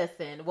it. Well,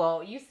 listen.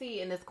 Well, you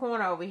see in this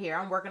corner over here,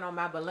 I'm working on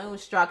my balloon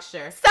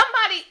structure.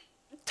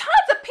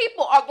 Tons of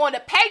people are going to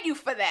pay you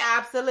for that.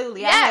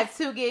 Absolutely. Yes. I have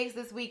 2 gigs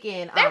this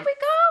weekend. There we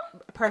go.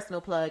 Personal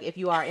plug. If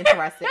you are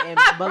interested in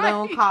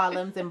balloon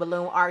columns and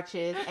balloon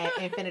arches and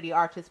infinity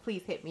arches,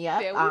 please hit me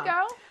up. There we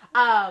go.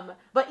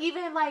 But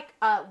even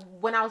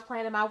when I was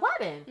planning my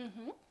wedding,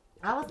 mm-hmm.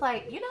 I was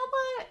like, you know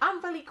what?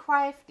 I'm really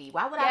crafty.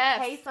 Why would I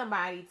pay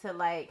somebody to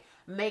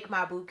make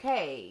my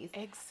bouquets.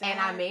 Exactly. And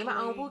I made my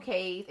own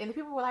bouquets. And the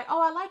people were like,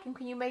 oh, I like them.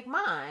 Can you make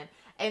mine?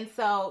 And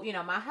so,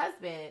 my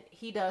husband,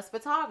 he does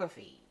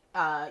photography.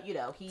 I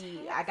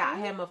got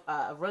him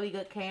a really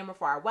good camera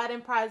for our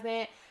wedding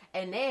present.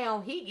 And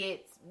now he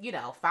gets,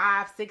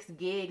 5-6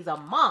 gigs a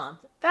month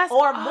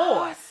or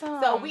more.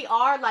 Awesome. So we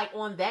are like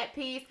on that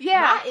piece.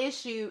 Yeah. My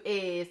issue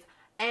is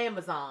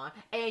Amazon.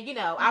 And,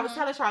 I was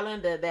telling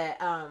Charlinda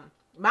that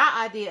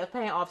my idea of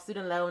paying off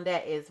student loan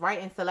debt is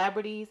writing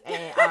celebrities.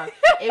 And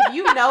if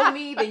you know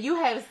me, then you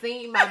have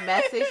seen my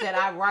message that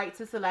I write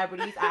to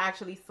celebrities. I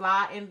actually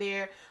slide in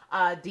their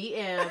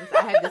DMs.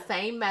 I have the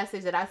same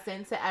message that I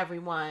send to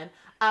everyone.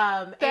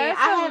 And I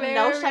have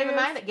no shame in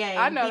my game.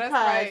 I know, because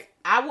that's right.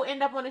 I will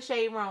end up on a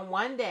shade room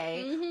one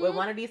day with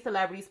one of these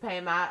celebrities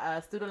paying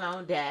my student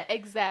loan debt.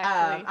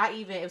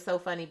 Exactly. It was so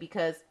funny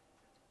because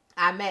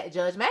I met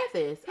Judge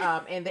Mathis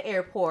in the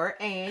airport,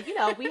 and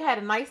we had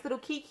a nice little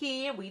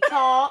kiki and we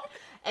talked.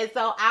 And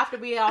so after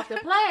we got off the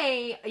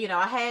plane,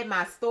 I had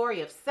my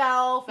story of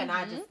self, and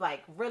I just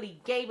like really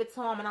gave it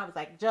to him, and I was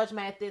like, Judge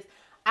Mathis,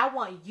 I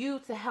want you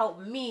to help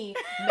me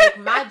make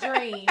my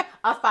dream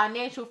of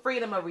financial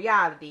freedom a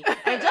reality.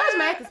 And Judge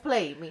Mathis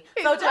played me.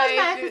 So Judge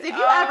Mathis, if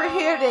you ever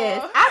hear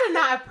this, I did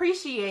not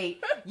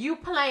appreciate you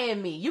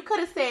playing me. You could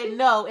have said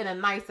no in a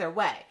nicer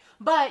way.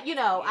 But,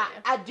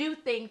 I do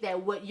think that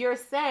what you're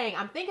saying,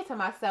 I'm thinking to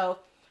myself,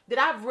 did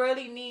I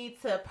really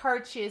need to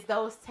purchase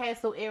those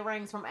tassel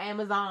earrings from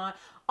Amazon?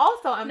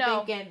 Also, I'm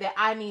thinking that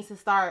I need to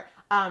start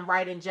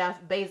writing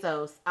Jeff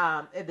Bezos,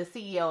 the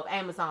CEO of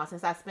Amazon,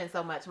 since I spent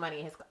so much money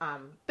in his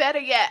Better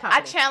yet,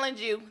 company. I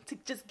challenge you to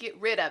just get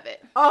rid of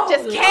it. Oh,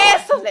 just Lord.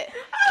 cancel it.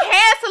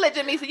 Cancel it,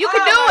 Jamisa. You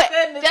can do it.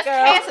 Goodness, just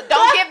girl. cancel.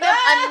 Don't give them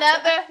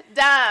another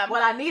dime.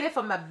 Well, I need it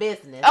for my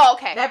business. Oh,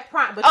 okay. That's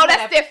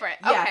different.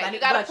 Yes, Okay, you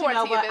got to pour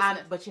into your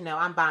business.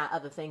 I'm buying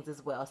other things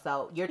as well.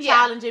 So you're Yeah.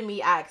 challenging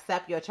me. I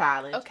accept your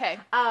challenge. Okay.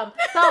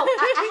 So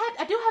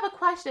I do have a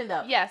question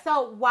though. Yes.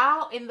 So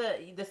while in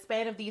the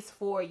span of these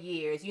 4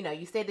 years,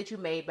 you said that you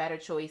made better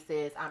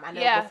choices. I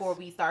know Yes. before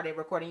we started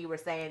recording, you were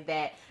saying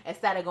that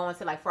instead of going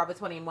to like Forever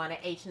 21 and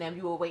H&M,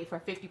 you will wait for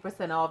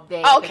 50% off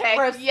day at the Okay.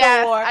 thrift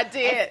Yes, store. I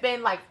did. And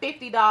spend like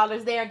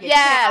 $50 there and get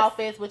Yes. 10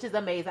 outfits, which is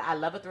amazing. I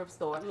love a thrift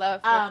store.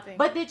 Love thrifting.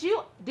 But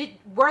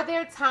were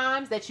there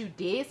times that you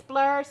did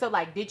splurge? So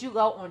like, did you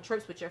go on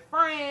trips with your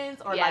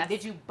friends, or Yes. like,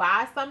 did you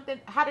buy something?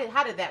 How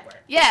did that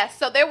work? Yeah,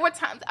 so there were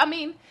times,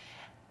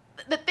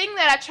 the thing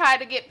that I try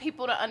to get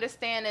people to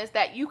understand is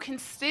that you can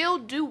still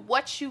do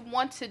what you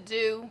want to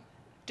do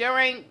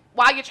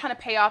while you're trying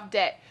to pay off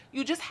debt.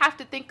 You just have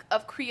to think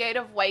of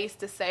creative ways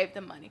to save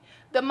the money.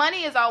 The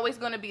money is always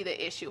going to be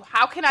the issue.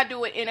 How can I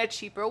do it in a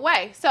cheaper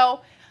way?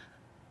 So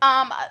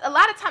a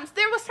lot of times,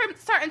 there was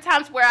certain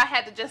times where I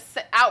had to just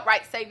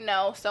outright say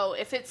no. So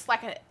if it's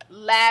like a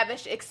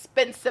lavish,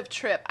 expensive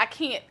trip,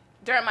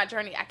 during my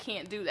journey, I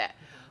can't do that.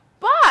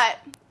 But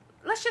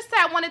let's just say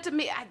I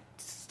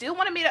still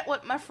want to meet up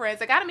with my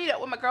friends. I got to meet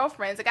up with my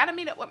girlfriends. I got to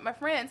meet up with my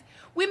friends.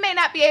 We may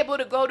not be able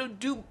to go to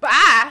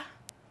Dubai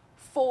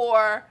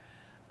for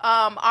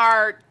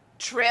our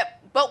trip,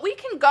 but we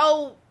can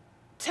go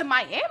to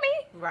Miami,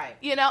 Right?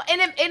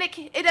 and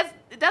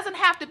it doesn't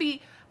have to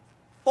be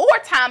 4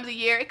 times a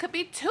year. It could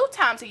be 2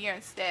 times a year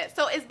instead.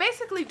 So it's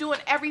basically doing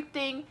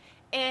everything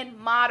in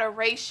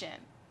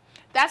moderation.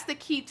 That's the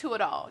key to it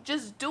all.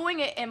 Just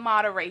doing it in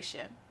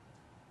moderation.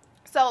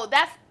 So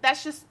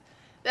that's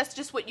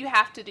just what you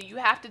have to do. You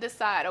have to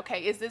decide,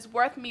 okay, is this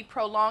worth me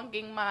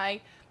prolonging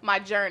my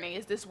journey?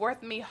 Is this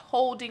worth me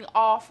holding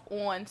off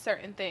on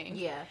certain things?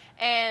 Yeah.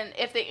 And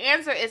if the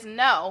answer is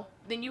no,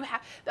 then you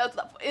have,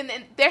 and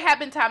there have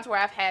been times where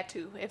I've had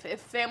to.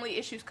 If family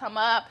issues come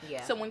up,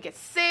 someone gets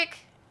sick,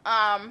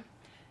 and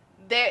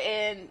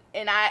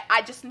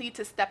I just need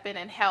to step in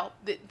and help.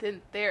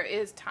 Then there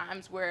are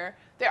times where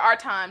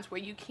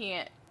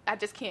I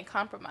just can't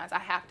compromise. I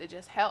have to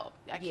just help.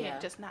 I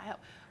can't just not help.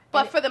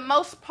 But for the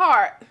most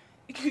part,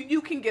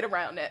 you can get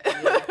around it.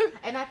 Yeah.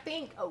 And I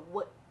think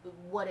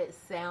what it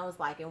sounds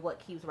like and what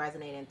keeps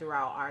resonating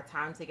throughout our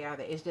time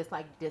together is just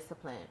like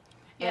discipline.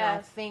 And I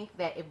think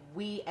that if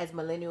we as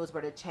millennials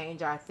were to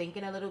change our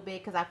thinking a little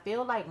bit, because I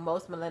feel like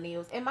most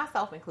millennials, and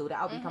myself included,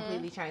 I'll be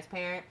completely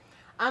transparent.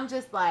 I'm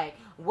just like,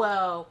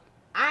 well,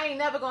 I ain't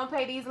never going to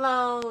pay these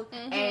loans.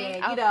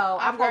 And, I'm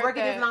going to work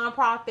at this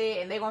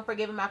nonprofit, and they're going to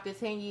forgive them after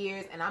 10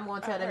 years. And I'm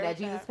going to tell them that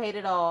Jesus paid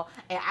it all.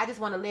 And I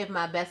just want to live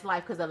my best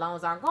life because the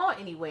loans aren't going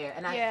anywhere.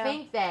 And I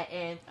think that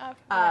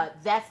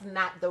that's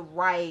not the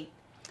right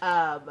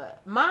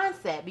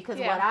mindset, because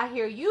what I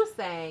hear you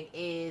saying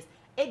is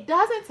it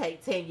doesn't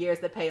take 10 years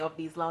to pay off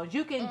these loans.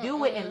 You can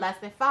do it in less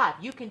than 5.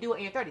 You can do it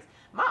in your 30s.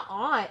 My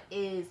aunt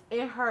is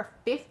in her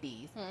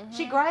 50s.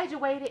 She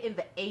graduated in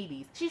the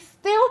 80s. She's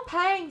still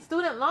paying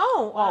student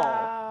loan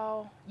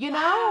off.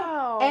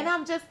 Wow. And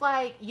I'm just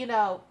like,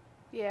 Yeah.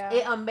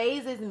 It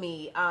amazes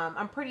me.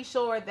 I'm pretty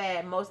sure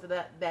that most of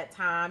that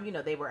time,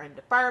 they were in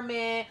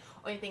deferment,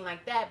 or anything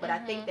like that. But I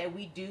think that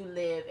we do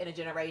live in a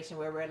generation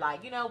where we're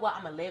like, you know what,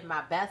 I'm gonna live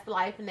my best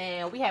life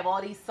now. We have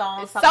all these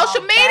songs,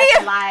 social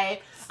media,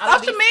 life,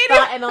 social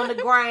media, and on the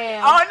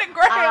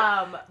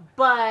gram,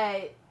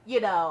 but you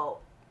know,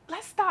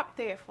 let's stop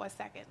there for a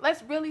second.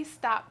 Let's really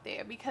stop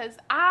there, because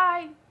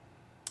I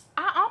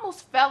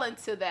almost fell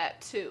into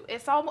that too.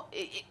 It's almost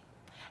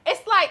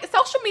it's like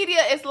social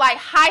media is like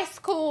high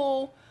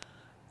school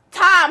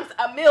times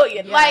a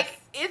million. Yes. Like,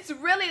 it's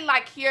really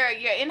like you're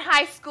in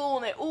high school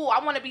and I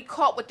want to be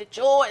caught with the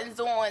Jordans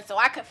on so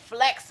I could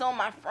flex on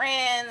my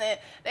friends and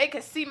they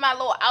could see my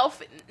little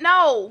outfit.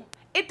 No,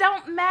 it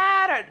don't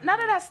matter. None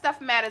of that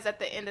stuff matters at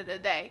the end of the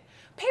day.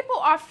 People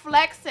are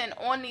flexing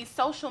on these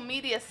social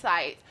media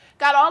sites,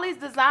 got all these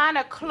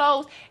designer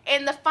clothes,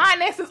 and the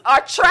finances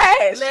are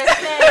trash.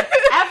 Listen,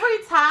 every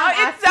time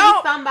I see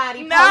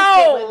somebody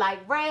post it with like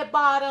red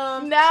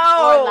bottoms,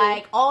 or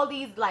like all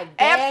these like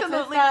bags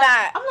absolutely and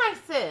stuff, not. I'm like,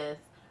 sis,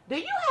 do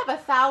you have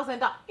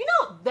 $1,000? You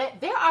know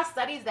that there are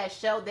studies that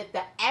show that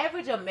the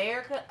average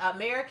American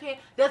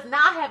does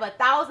not have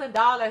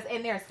 $1,000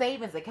 in their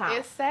savings account.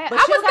 It's sad.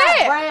 But you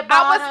got red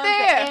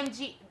bottoms,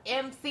 the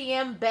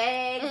MCM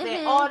bags,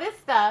 and all this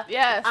stuff.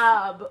 Yes.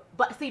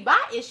 But see, my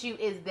issue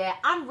is that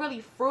I'm really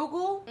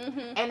frugal,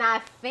 and I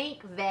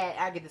think that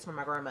I get this from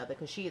my grandmother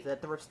because she is a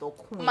thrift store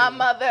queen. My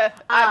mother,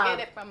 I get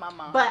it from my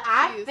mom. But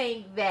I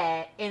think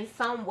that in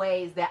some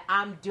ways that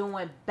I'm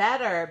doing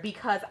better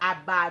because I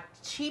buy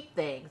cheap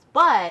things.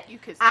 But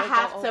I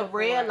have to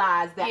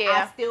realize that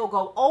I still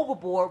go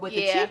overboard with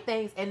the cheap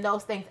things, and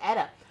those things add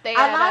up.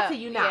 I lie to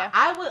you now. Yeah.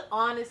 I would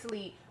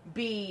honestly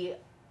be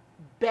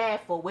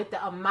baffled with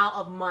the amount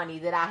of money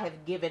that I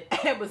have given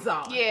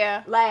Amazon.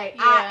 Yeah. Like,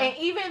 and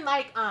even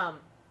like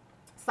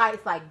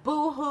sites like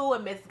Boohoo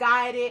and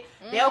Misguided,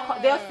 they'll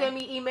send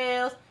me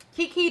emails.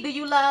 Kiki, do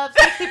you love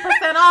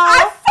 60%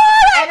 off?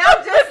 And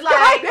I'm just like,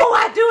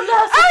 I do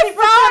love 60%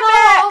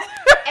 off.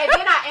 And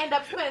then I end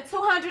up spending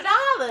 $200.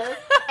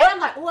 And I'm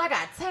like, I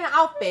got 10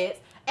 outfits.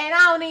 And I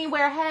don't even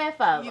wear half of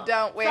them. You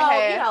don't wear half.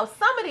 So, you know,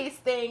 some of these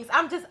things,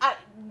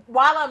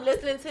 while I'm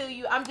listening to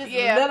you, I'm just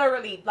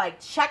literally, like,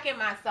 checking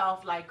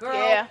myself. Like,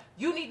 girl,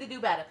 you need to do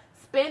better.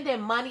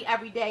 Spending money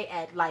every day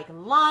at, like,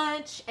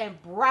 lunch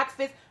and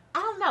breakfast. I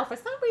don't know. For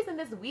some reason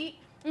this week,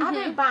 I've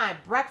been buying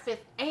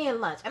breakfast and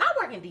lunch. And I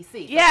work in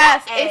D.C. So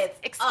yes, it's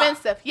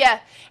expensive. Yeah.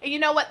 And you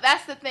know what?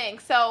 That's the thing.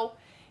 So,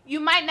 you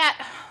might not...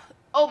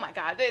 Oh, my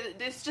God.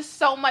 There's just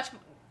so much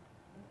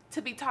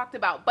to be talked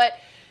about. But...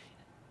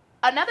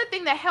 another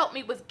thing that helped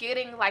me was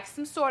getting like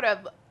some sort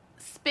of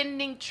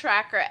spending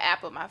tracker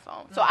app on my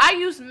phone. So I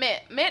use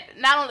Mint. Mint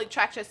not only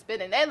tracks your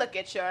spending, they look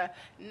at your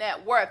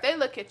net worth, they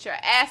look at your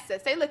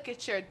assets, they look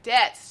at your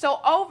debts. So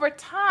over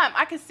time,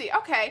 I can see,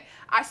 okay,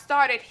 I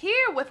started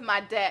here with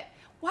my debt.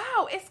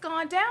 Wow, it's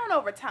gone down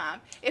over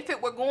time. If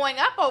it were going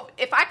up,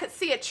 if I could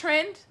see a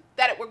trend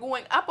that it were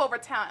going up over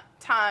time,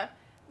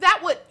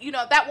 that would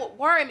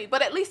worry me.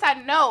 But at least I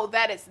know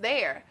that it's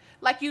there.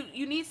 Like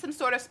you need some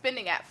sort of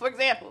spending app. For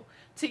example,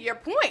 to your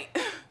point,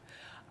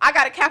 I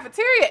got a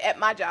cafeteria at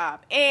my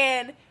job,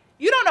 and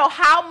you don't know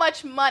how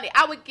much money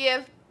I would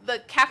give the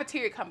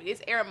cafeteria company.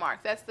 It's Aramark.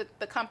 That's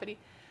the company.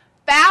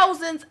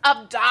 Thousands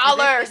of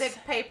dollars. Is it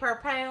pay per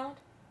pound?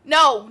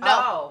 No.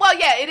 Oh. Well,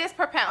 yeah, it is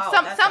per pound. Oh,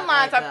 some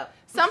lines are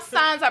some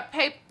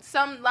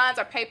lines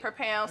are pay per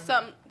pound.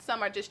 Some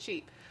are just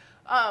cheap.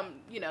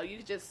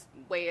 You just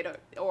weigh it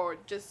or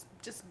just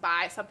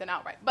buy something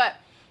outright. But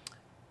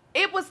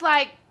it was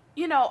like,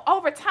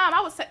 over time,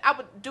 I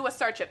would do a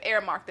search of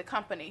Aramark, the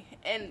company,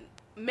 and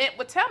Mint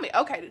would tell me,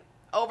 okay,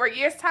 over a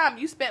year's time,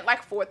 you spent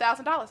like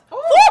 $4,000. $4,000 on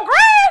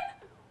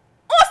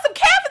some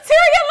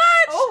cafeteria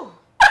lunch? Ooh.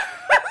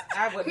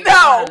 I wouldn't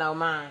know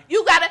mine.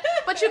 You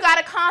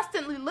gotta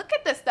constantly look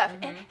at this stuff.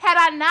 And had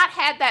I not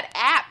had that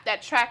app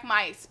that tracked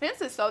my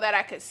expenses so that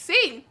I could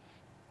see,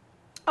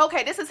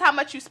 okay, this is how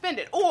much you spend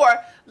it,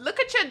 or look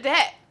at your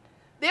debt.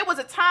 There was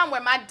a time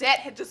where my debt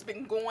had just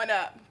been going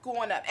up.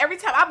 Every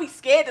time I'd be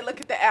scared to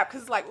look at the app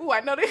because it's like, I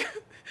know that,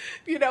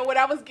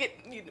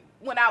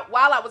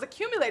 while I was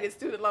accumulating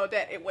student loan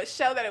debt, it would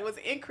show that it was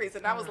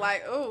increasing. I was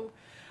like,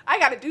 I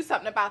got to do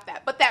something about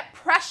that. But that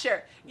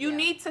pressure, you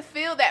need to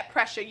feel that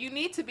pressure. You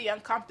need to be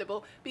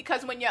uncomfortable,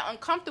 because when you're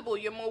uncomfortable,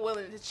 you're more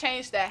willing to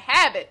change that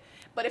habit.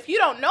 But if you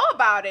don't know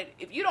about it,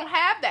 if you don't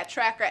have that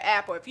tracker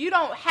app, or if you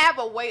don't have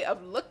a way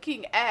of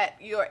looking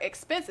at your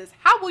expenses,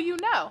 how will you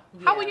know?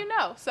 How will you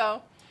know?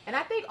 So, and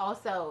I think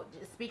also,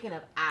 speaking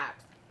of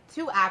apps,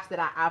 two apps that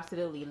I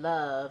absolutely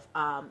love,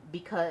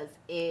 because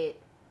it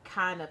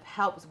kind of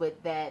helps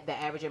with that the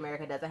average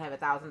American doesn't have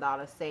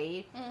 $1,000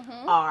 saved,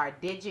 are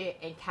Digit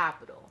and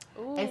Capital.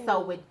 Ooh. And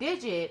so with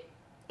Digit,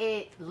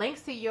 it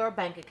links to your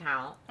bank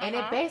account, and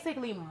it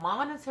basically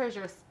monitors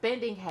your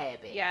spending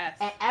habit. Yes.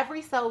 And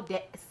every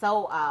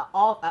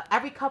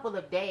every couple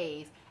of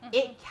days,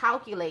 it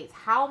calculates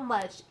how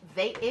much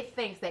it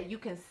thinks that you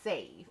can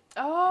save.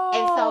 Oh.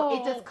 And so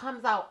it just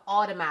comes out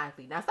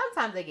automatically. Now,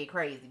 sometimes they get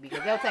crazy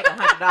because they'll take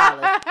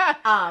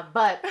 $100.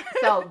 But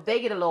so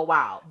they get a little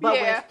wild. But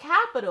with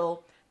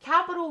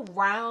Capital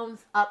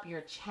rounds up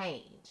your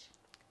change.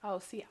 Oh,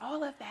 see,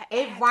 all of that.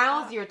 It adds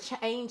rounds up. your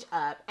change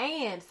up.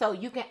 And so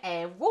you can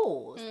add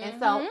rules. And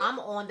so I'm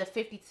on the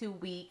 52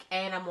 week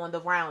and I'm on the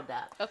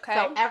roundup. Okay.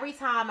 So every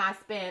time I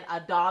spend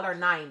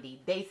 $1.90,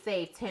 they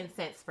save 10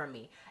 cents for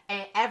me.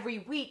 And every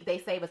week they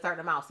save a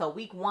certain amount. So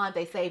week 1,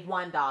 they save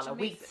 $1.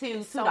 Week 2,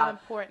 $2. So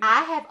important.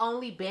 I have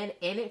only been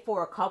in it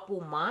for a couple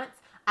months.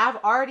 I've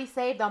already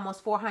saved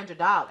almost $400.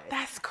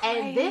 That's crazy.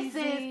 And this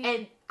is,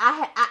 and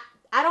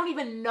I don't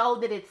even know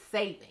that it's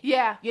saving.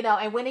 Yeah. You know,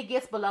 and when it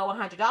gets below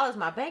 $100,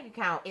 my bank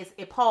account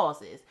it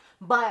pauses.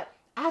 But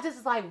I just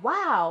was like,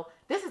 wow,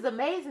 this is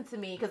amazing to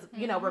me because,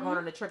 you know, we're going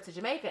on a trip to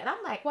Jamaica. And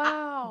I'm like,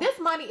 wow, this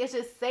money is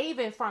just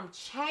saving from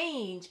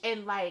change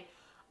and like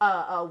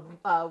a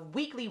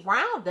weekly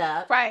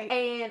roundup. Right.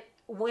 And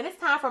when it's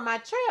time for my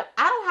trip,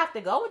 I don't have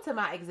to go into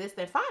my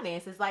existing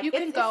finances. Like, you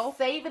can go. It's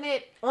saving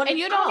it on and its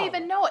you don't own.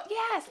 even know it.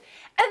 Yes.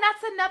 And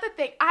that's another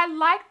thing. I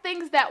like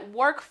things that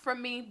work for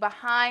me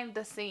behind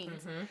the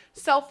scenes.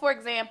 So, for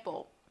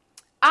example,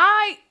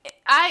 I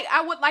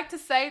would like to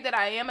say that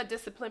I am a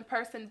disciplined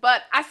person,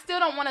 but I still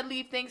don't want to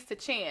leave things to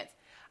chance.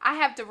 I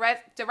have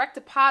direct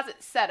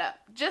deposit set up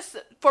just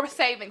for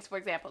savings, for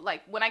example.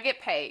 Like when I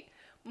get paid,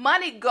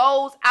 money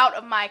goes out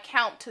of my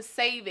account to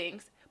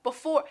savings.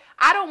 Before,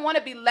 I don't want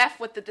to be left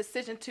with the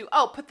decision to,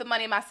 put the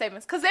money in my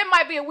savings. Because there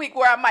might be a week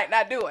where I might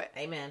not do it.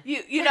 Amen.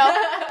 You know?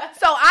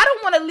 So I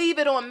don't want to leave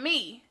it on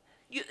me.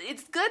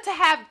 It's good to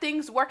have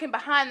things working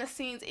behind the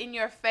scenes in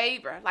your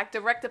favor, like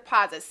direct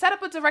deposit. Set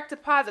up a direct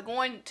deposit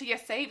going to your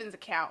savings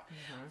account.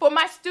 For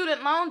my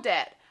student loan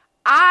debt,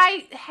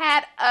 I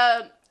had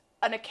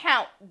an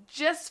account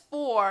just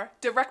for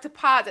direct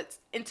deposits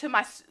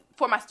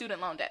for my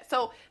student loan debt.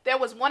 So there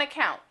was one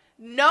account.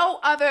 No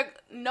other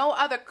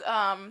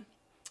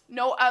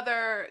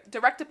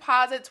direct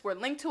deposits were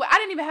linked to it. I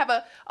didn't even have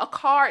a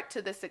card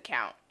to this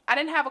account.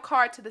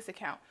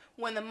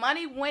 When the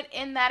money went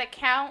in that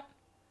account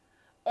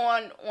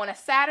on a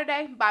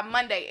Saturday, by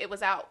Monday it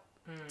was out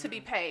to be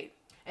paid.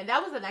 And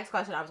that was the next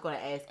question I was going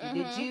to ask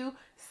you. Did you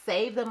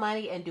save the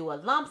money and do a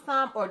lump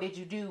sum, or did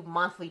you do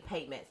monthly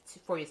payments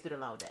for your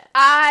student loan debt?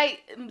 I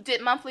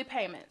did monthly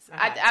payments.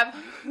 Okay.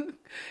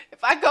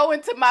 If I go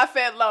into my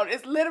Fed loan,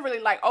 it's literally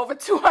like over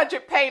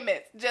 200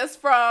 payments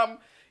just from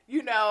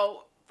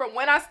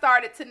when I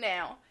started to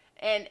now.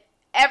 And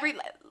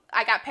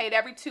I got paid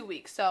every 2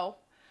 weeks. So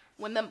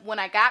when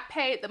I got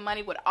paid, the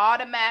money would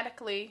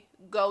automatically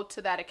go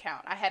to that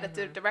account. I had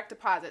a direct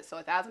deposit,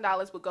 so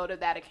 $1,000 would go to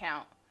that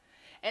account.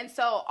 And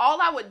so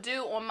all I would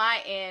do on my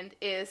end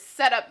is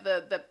set up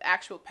the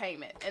actual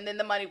payment, and then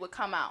the money would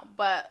come out.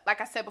 But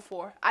like I said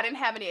before, I didn't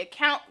have any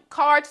account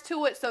cards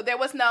to it, so there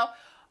was no,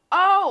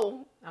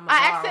 I'm going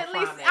to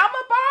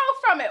borrow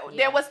from it. Yeah.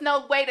 There was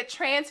no way to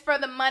transfer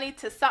the money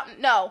to something.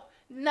 No,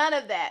 none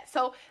of that.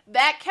 So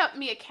that kept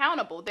me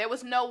accountable. There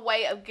was no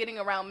way of getting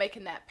around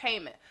making that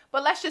payment.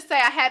 But let's just say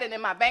I had it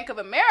in my Bank of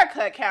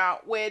America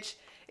account, which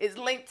is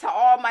linked to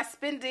all my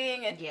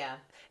spending, and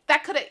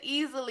that could have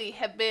easily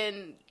have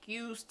been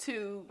used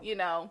to,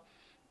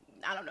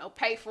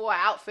 pay for an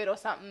outfit or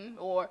something,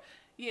 or,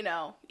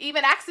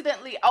 even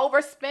accidentally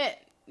overspent,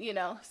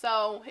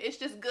 So it's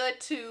just good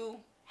to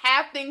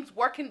have things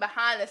working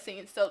behind the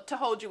scenes to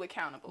hold you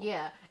accountable.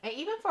 Yeah. And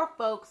even for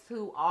folks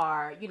who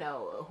are,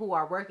 who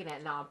are working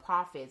at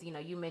nonprofits,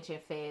 you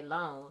mentioned Fed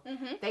Loan,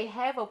 they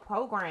have a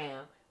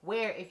program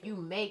where if you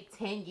make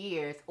 10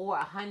 years or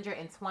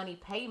 120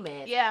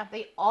 payments,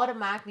 they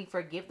automatically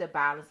forgive the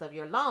balance of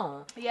your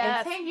loan.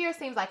 Yes. And 10 years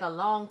seems like a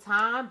long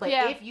time, but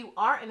if you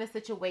are in a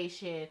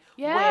situation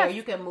where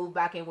you can move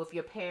back in with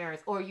your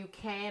parents, or you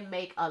can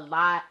make a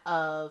lot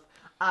of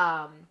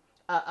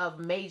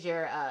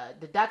major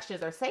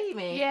deductions or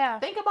savings,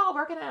 think about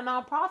working at a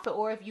nonprofit.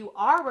 Or if you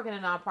are working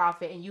at a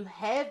nonprofit and you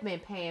have been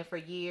paying for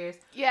years,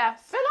 fill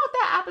out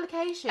that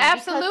application.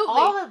 Absolutely. Because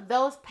all of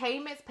those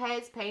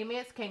past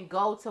payments can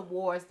go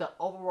towards the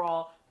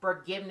overall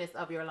forgiveness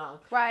of your loan.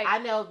 Right. I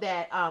know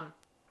that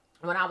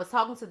when I was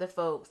talking to the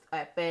folks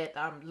at Fed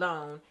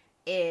Loan,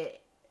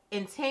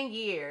 in 10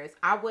 years,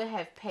 I would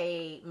have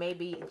paid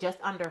maybe just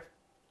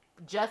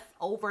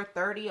over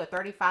 30 or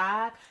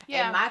 35,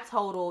 and my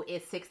total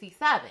is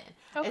 67.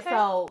 Okay. And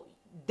so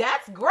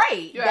that's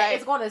great. Right. That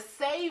it's going to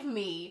save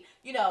me,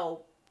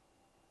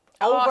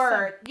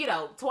 over,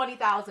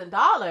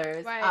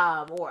 $20,000,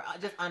 right. Or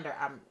just under.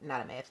 I'm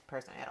not a math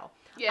person at all.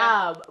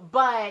 Yeah.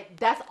 But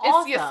that's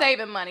awesome. You're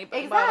saving money.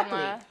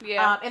 Exactly.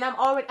 Yeah. And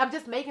I'm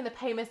just making the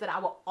payments that I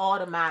will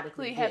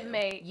automatically have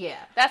made. Yeah.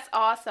 That's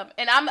awesome.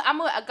 And I'm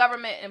a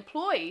government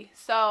employee,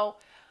 so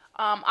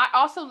I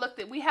also looked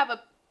at. We have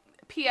a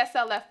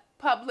PSLF,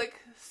 Public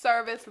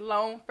Service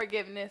Loan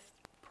Forgiveness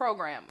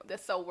Program.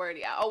 That's so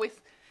wordy. I always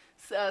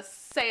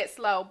say it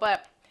slow,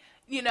 but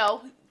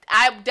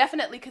I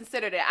definitely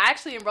considered it. I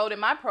actually enrolled in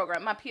my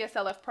program, my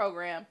PSLF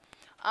program.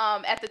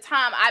 At the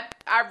time,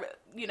 I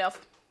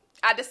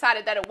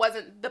decided that it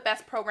wasn't the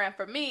best program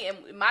for me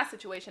in my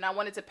situation. I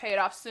wanted to pay it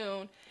off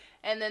soon,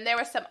 and then there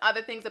were some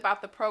other things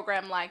about the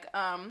program, like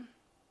a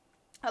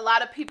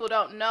lot of people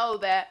don't know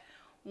that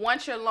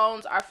once your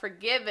loans are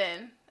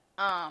forgiven,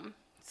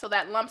 So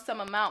that lump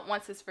sum amount,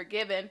 once it's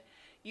forgiven,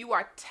 you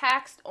are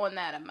taxed on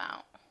that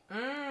amount.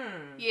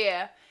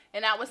 Yeah.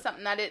 And that was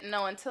something I didn't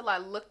know until I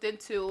looked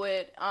into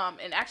it.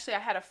 And actually, I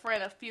had a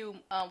friend a few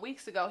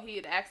weeks ago. He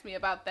had asked me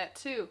about that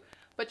too.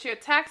 But you're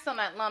taxed on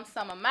that lump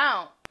sum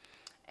amount.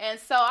 And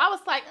so I was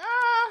like,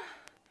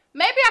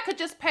 maybe I could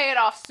just pay it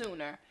off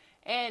sooner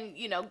and,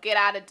 get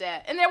out of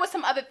debt. And there were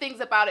some other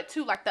things about it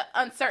too, like the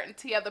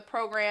uncertainty of the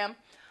program.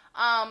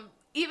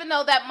 Even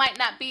though that might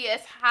not be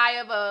as high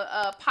of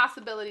a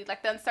possibility,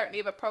 like the uncertainty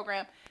of a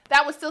program,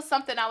 that was still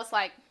something I was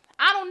like,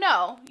 I don't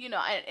know,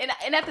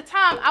 and at the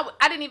time,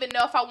 I didn't even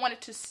know if I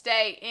wanted to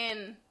stay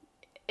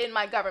in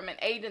my government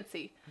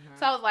agency. Mm-hmm.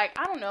 So I was like,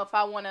 I don't know if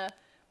I want to,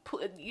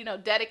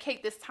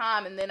 dedicate this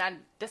time, and then I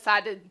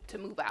decided to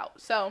move out.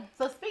 So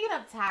speaking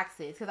of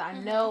taxes, because I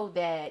know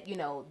that,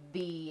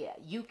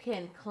 you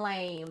can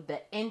claim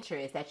the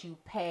interest that you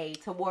pay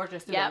towards your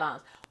student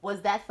loans. Was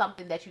that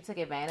something that you took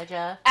advantage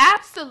of?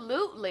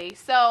 Absolutely.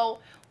 So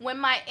when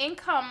my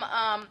income,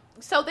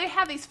 so they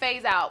have these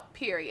phase out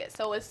periods.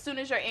 So as soon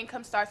as your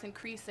income starts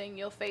increasing,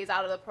 you'll phase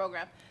out of the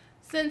program.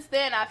 Since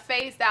then, I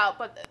phased out,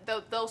 but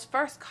those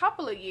first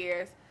couple of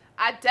years,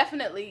 I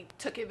definitely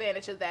took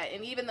advantage of that.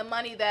 And even the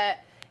money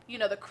that,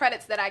 the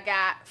credits that I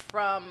got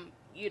from,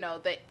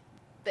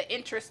 the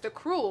interest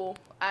accrual,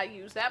 I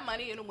used that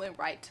money and it went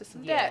right to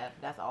some debt. Yeah,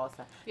 that's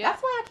awesome. Yeah.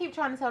 That's why I keep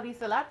trying to tell these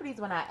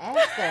celebrities when I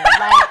ask them,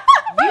 like,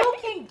 you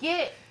can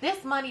get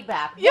this money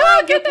back. You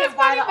can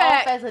write it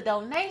off as a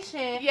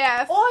donation.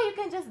 Yes. Or you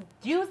can just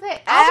use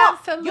it.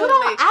 Absolutely.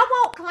 I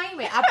won't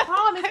claim it. I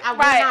promise I will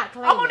not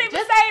claim it. I won't even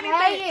say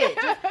anything.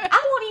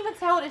 I won't even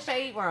tell the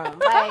shade room.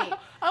 Like,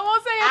 I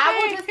won't say anything.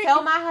 I will just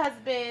tell my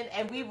husband,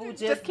 and we will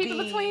just keep it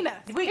between us.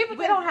 We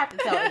don't have to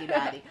tell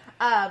anybody.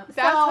 That's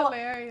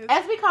hilarious.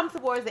 As we come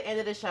towards the end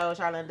of the show,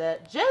 Charlinda,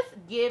 just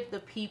give the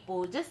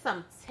people just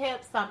some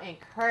tips, some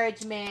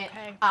encouragement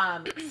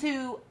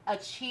to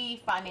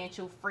achieve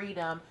financial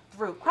freedom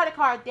through credit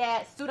card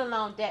debt, student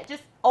loan debt,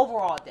 just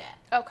overall debt.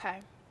 Okay.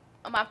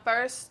 My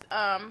first,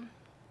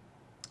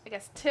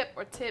 tip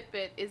or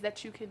tidbit is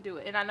that you can do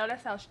it. And I know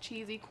that sounds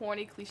cheesy,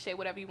 corny, cliche,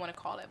 whatever you want to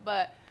call it,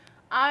 but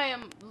I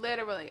am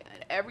literally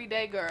an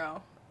everyday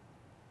girl.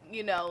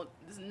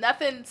 There's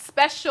nothing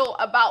special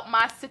about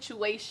my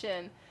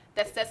situation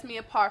that sets me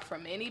apart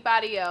from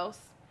anybody else,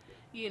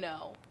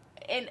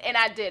 and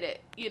I did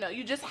it.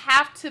 You just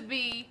have to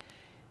be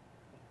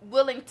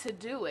willing to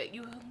do it.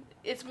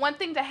 It's one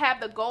thing to have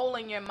the goal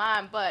in your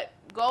mind, but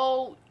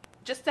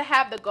just to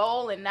have the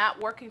goal and not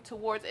working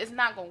towards it's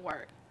not going to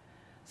work.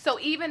 So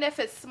even if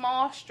it's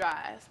small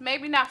strides,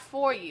 maybe not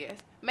 4 years,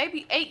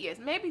 maybe 8 years,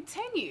 maybe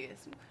 10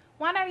 years,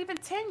 why not even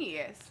 10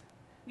 years?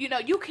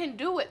 You can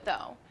do it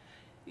though.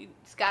 You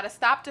just got to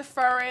stop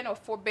deferring or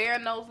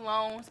forbearing those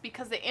loans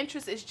because the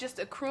interest is just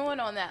accruing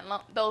on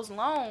those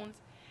loans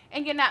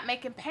and you're not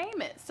making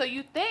payments. So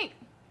you think,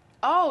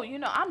 oh,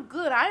 I'm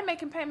good. I ain't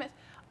making payments.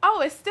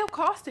 Oh, it's still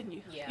costing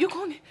you. Yeah. You're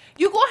gonna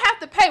have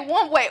to pay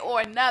one way or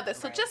another.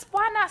 So just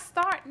why not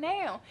start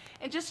now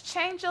and just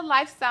change your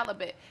lifestyle a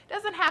bit? It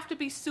doesn't have to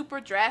be super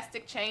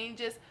drastic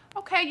changes.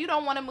 Okay, you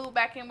don't want to move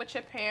back in with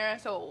your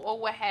parents or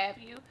what have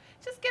you.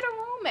 Just get a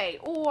roommate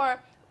or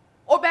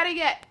better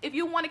yet, if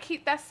you want to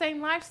keep that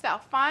same lifestyle,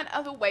 find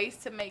other ways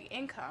to make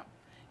income.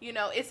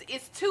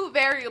 It's two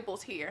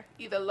variables here.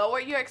 Either lower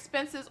your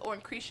expenses or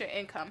increase your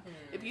income.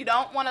 Mm-hmm. If you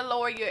don't want to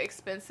lower your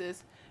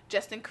expenses,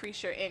 just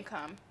increase your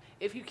income.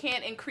 If you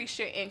can't increase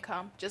your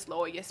income, just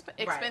lower your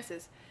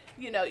expenses.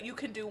 Right. You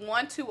can do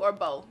one, two, or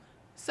both.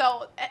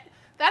 So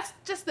that's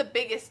just the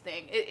biggest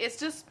thing.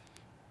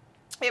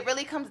 It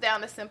really comes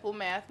down to simple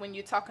math when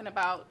you're talking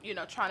about,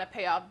 trying to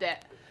pay off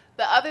debt.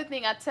 The other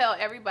thing I tell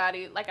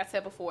everybody, like I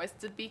said before, is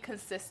to be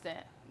consistent.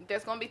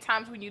 There's going to be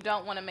times when you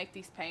don't want to make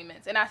these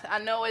payments. And I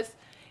know it's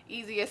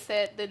easier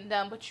said than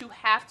done, but you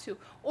have to.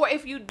 Or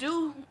if you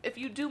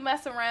do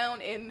mess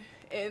around and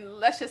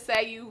let's just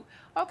say you,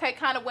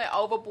 kind of went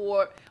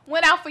overboard,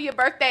 went out for your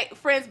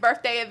friend's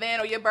birthday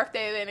event or your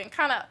birthday event and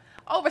kind of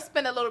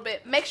overspend a little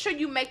bit, make sure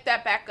you make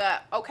that back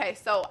up. Okay,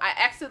 so I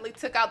accidentally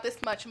took out this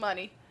much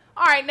money.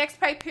 All right, next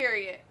pay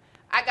period,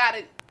 I got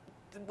to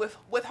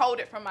withhold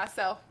it from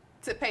myself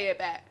to pay it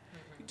back.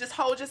 Mm-hmm. Just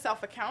hold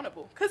yourself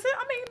accountable. Because,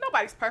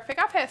 nobody's perfect.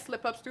 I've had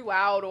slip-ups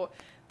throughout, or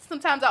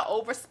sometimes I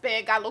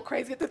overspent, got a little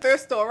crazy at the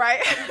thrift store,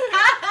 right?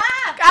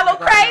 Got a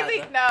little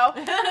crazy. No.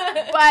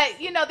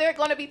 But, there are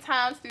going to be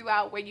times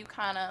throughout where you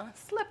kind of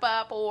slip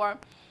up or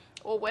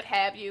what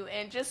have you,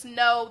 and just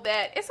know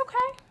that it's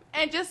okay,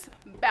 and just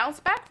bounce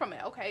back from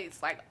it. Okay,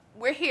 it's like,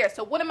 we're here,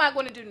 so what am I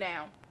going to do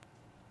now?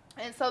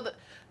 And so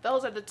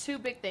those are the two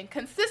big things.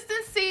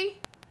 Consistency,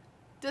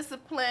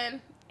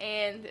 discipline,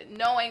 and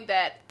knowing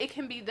that it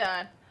can be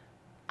done.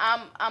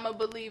 I'm a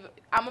believer.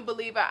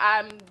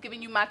 I'm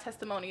giving you my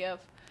testimony of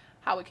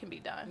how it can be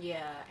done.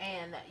 Yeah,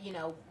 and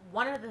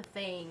one of the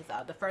things,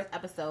 the first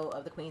episode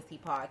of the Queen's Tea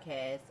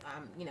podcast,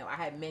 I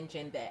had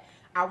mentioned that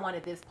I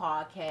wanted this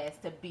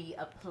podcast to be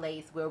a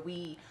place where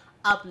we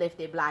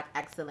uplifted Black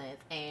excellence.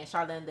 And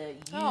Charlinda,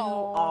 you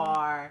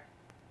are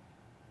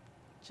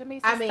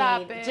Jamisa, I mean,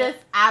 stop it. just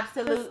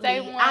absolutely.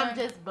 Day one. I'm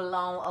just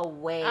blown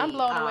away. I'm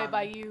blown away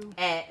by you.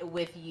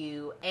 With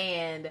you.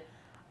 And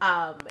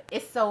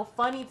it's so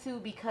funny, too,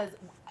 because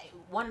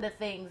one of the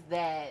things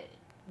that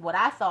what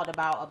I thought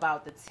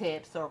about the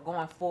tips or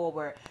going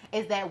forward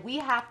is that we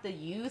have to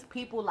use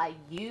people like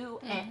you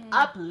and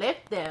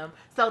uplift them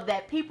so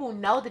that people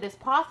know that it's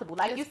possible.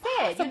 Like you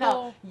said, you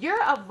know,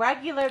 you're a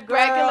regular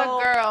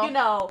girl. You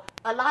know,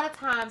 a lot of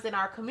times in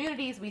our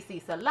communities, we see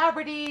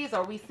celebrities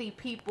or we see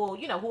people,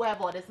 you know, who have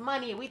all this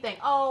money and we think,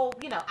 oh,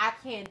 you know, I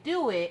can't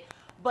do it.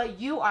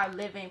 But you are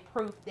living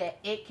proof that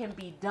it can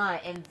be done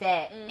and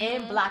that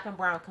in Black and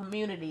brown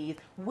communities,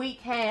 we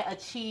can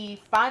achieve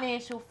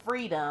financial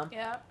freedom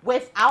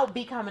without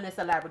becoming a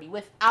celebrity,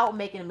 without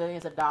making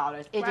millions of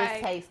dollars. It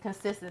just takes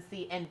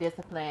consistency and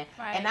discipline.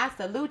 And I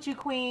salute you,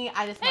 Queen.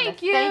 I just want to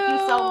thank you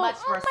so much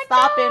for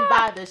stopping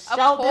by the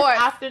show this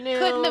afternoon.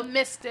 Couldn't have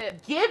missed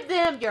it. Give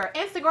them your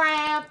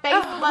Instagram,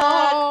 Facebook,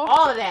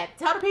 all of that.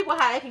 Tell the people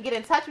how they can get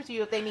in touch with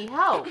you if they need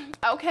help.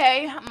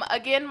 Okay.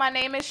 Again, my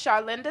name is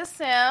Charlinda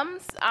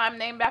Sims. I'm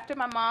named after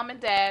my mom and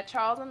dad,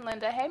 Charles and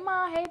Linda. Hey,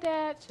 Mom. Hey,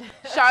 Dad.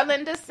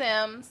 Charlinda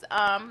Sims.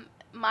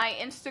 My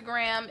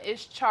Instagram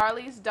is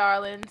Charlie's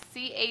Darlin,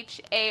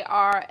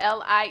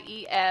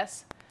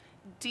 CharliesDarlin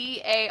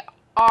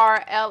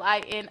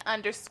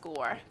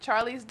 _.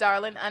 Charlie's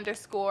Darlin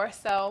 _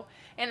 So,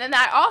 and then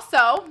I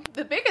also,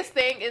 the biggest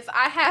thing is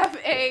I have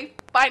a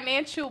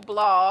financial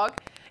blog,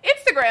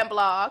 Instagram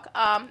blog,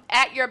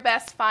 at Your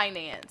Best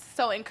Finance.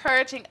 So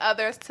encouraging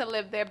others to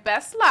live their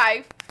best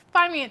life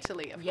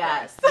financially, of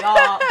course.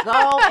 Y'all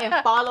go and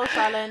follow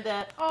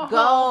Charlinda.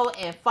 Go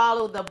and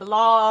follow the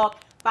blog.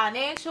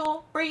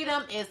 Financial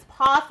freedom is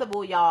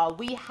possible, y'all.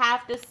 We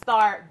have to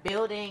start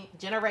building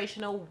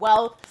generational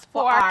wealth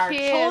for our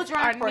kids, children,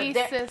 our for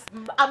nieces,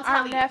 I'm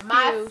telling our you,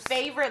 my nephews.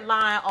 Favorite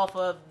line off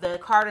of the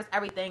Carter's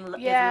Everything is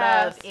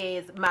Love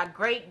is my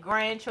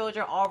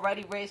great-grandchildren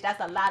already rich. That's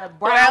a lot of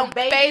brown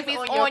babies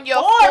on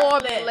your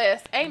Forbes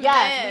list. Amen.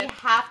 Yes, we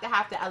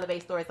have to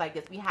elevate stories like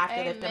this. We have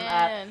to lift them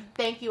up.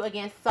 Thank you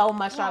again so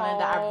much,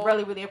 Charlinda. I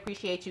really, really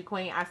appreciate you,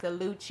 Queen. I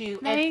salute you.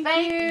 And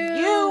thank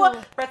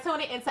you for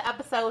tuning into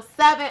episode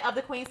 7 of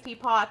the Queen's Tea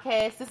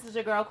Podcast. This is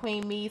your girl,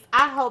 Queen Mies.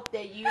 I hope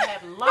that you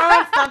have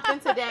learned something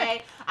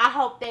today. I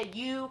hope that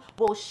you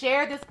will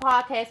share this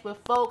podcast with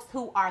folks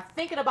who are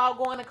thinking about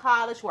going to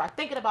college, who are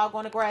thinking about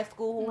going to grad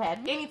school, who have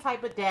any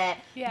type of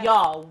debt.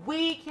 Y'all,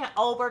 we can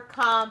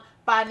overcome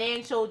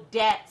financial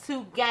debt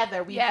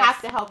together. We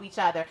have to help each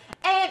other.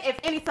 And if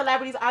any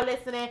celebrities are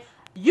listening,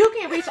 you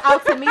can reach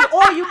out to me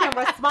or you can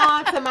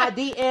respond to my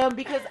DM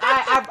because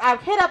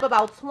I've hit up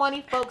about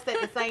 20 folks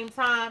at the same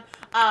time.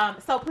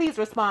 So please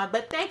respond.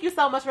 But thank you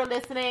so much for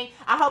listening.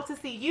 I hope to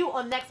see you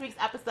on next week's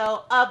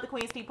episode of the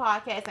Queen's Tea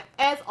Podcast. And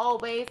as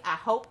always, I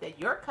hope that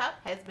your cup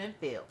has been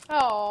filled.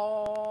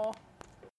 Oh.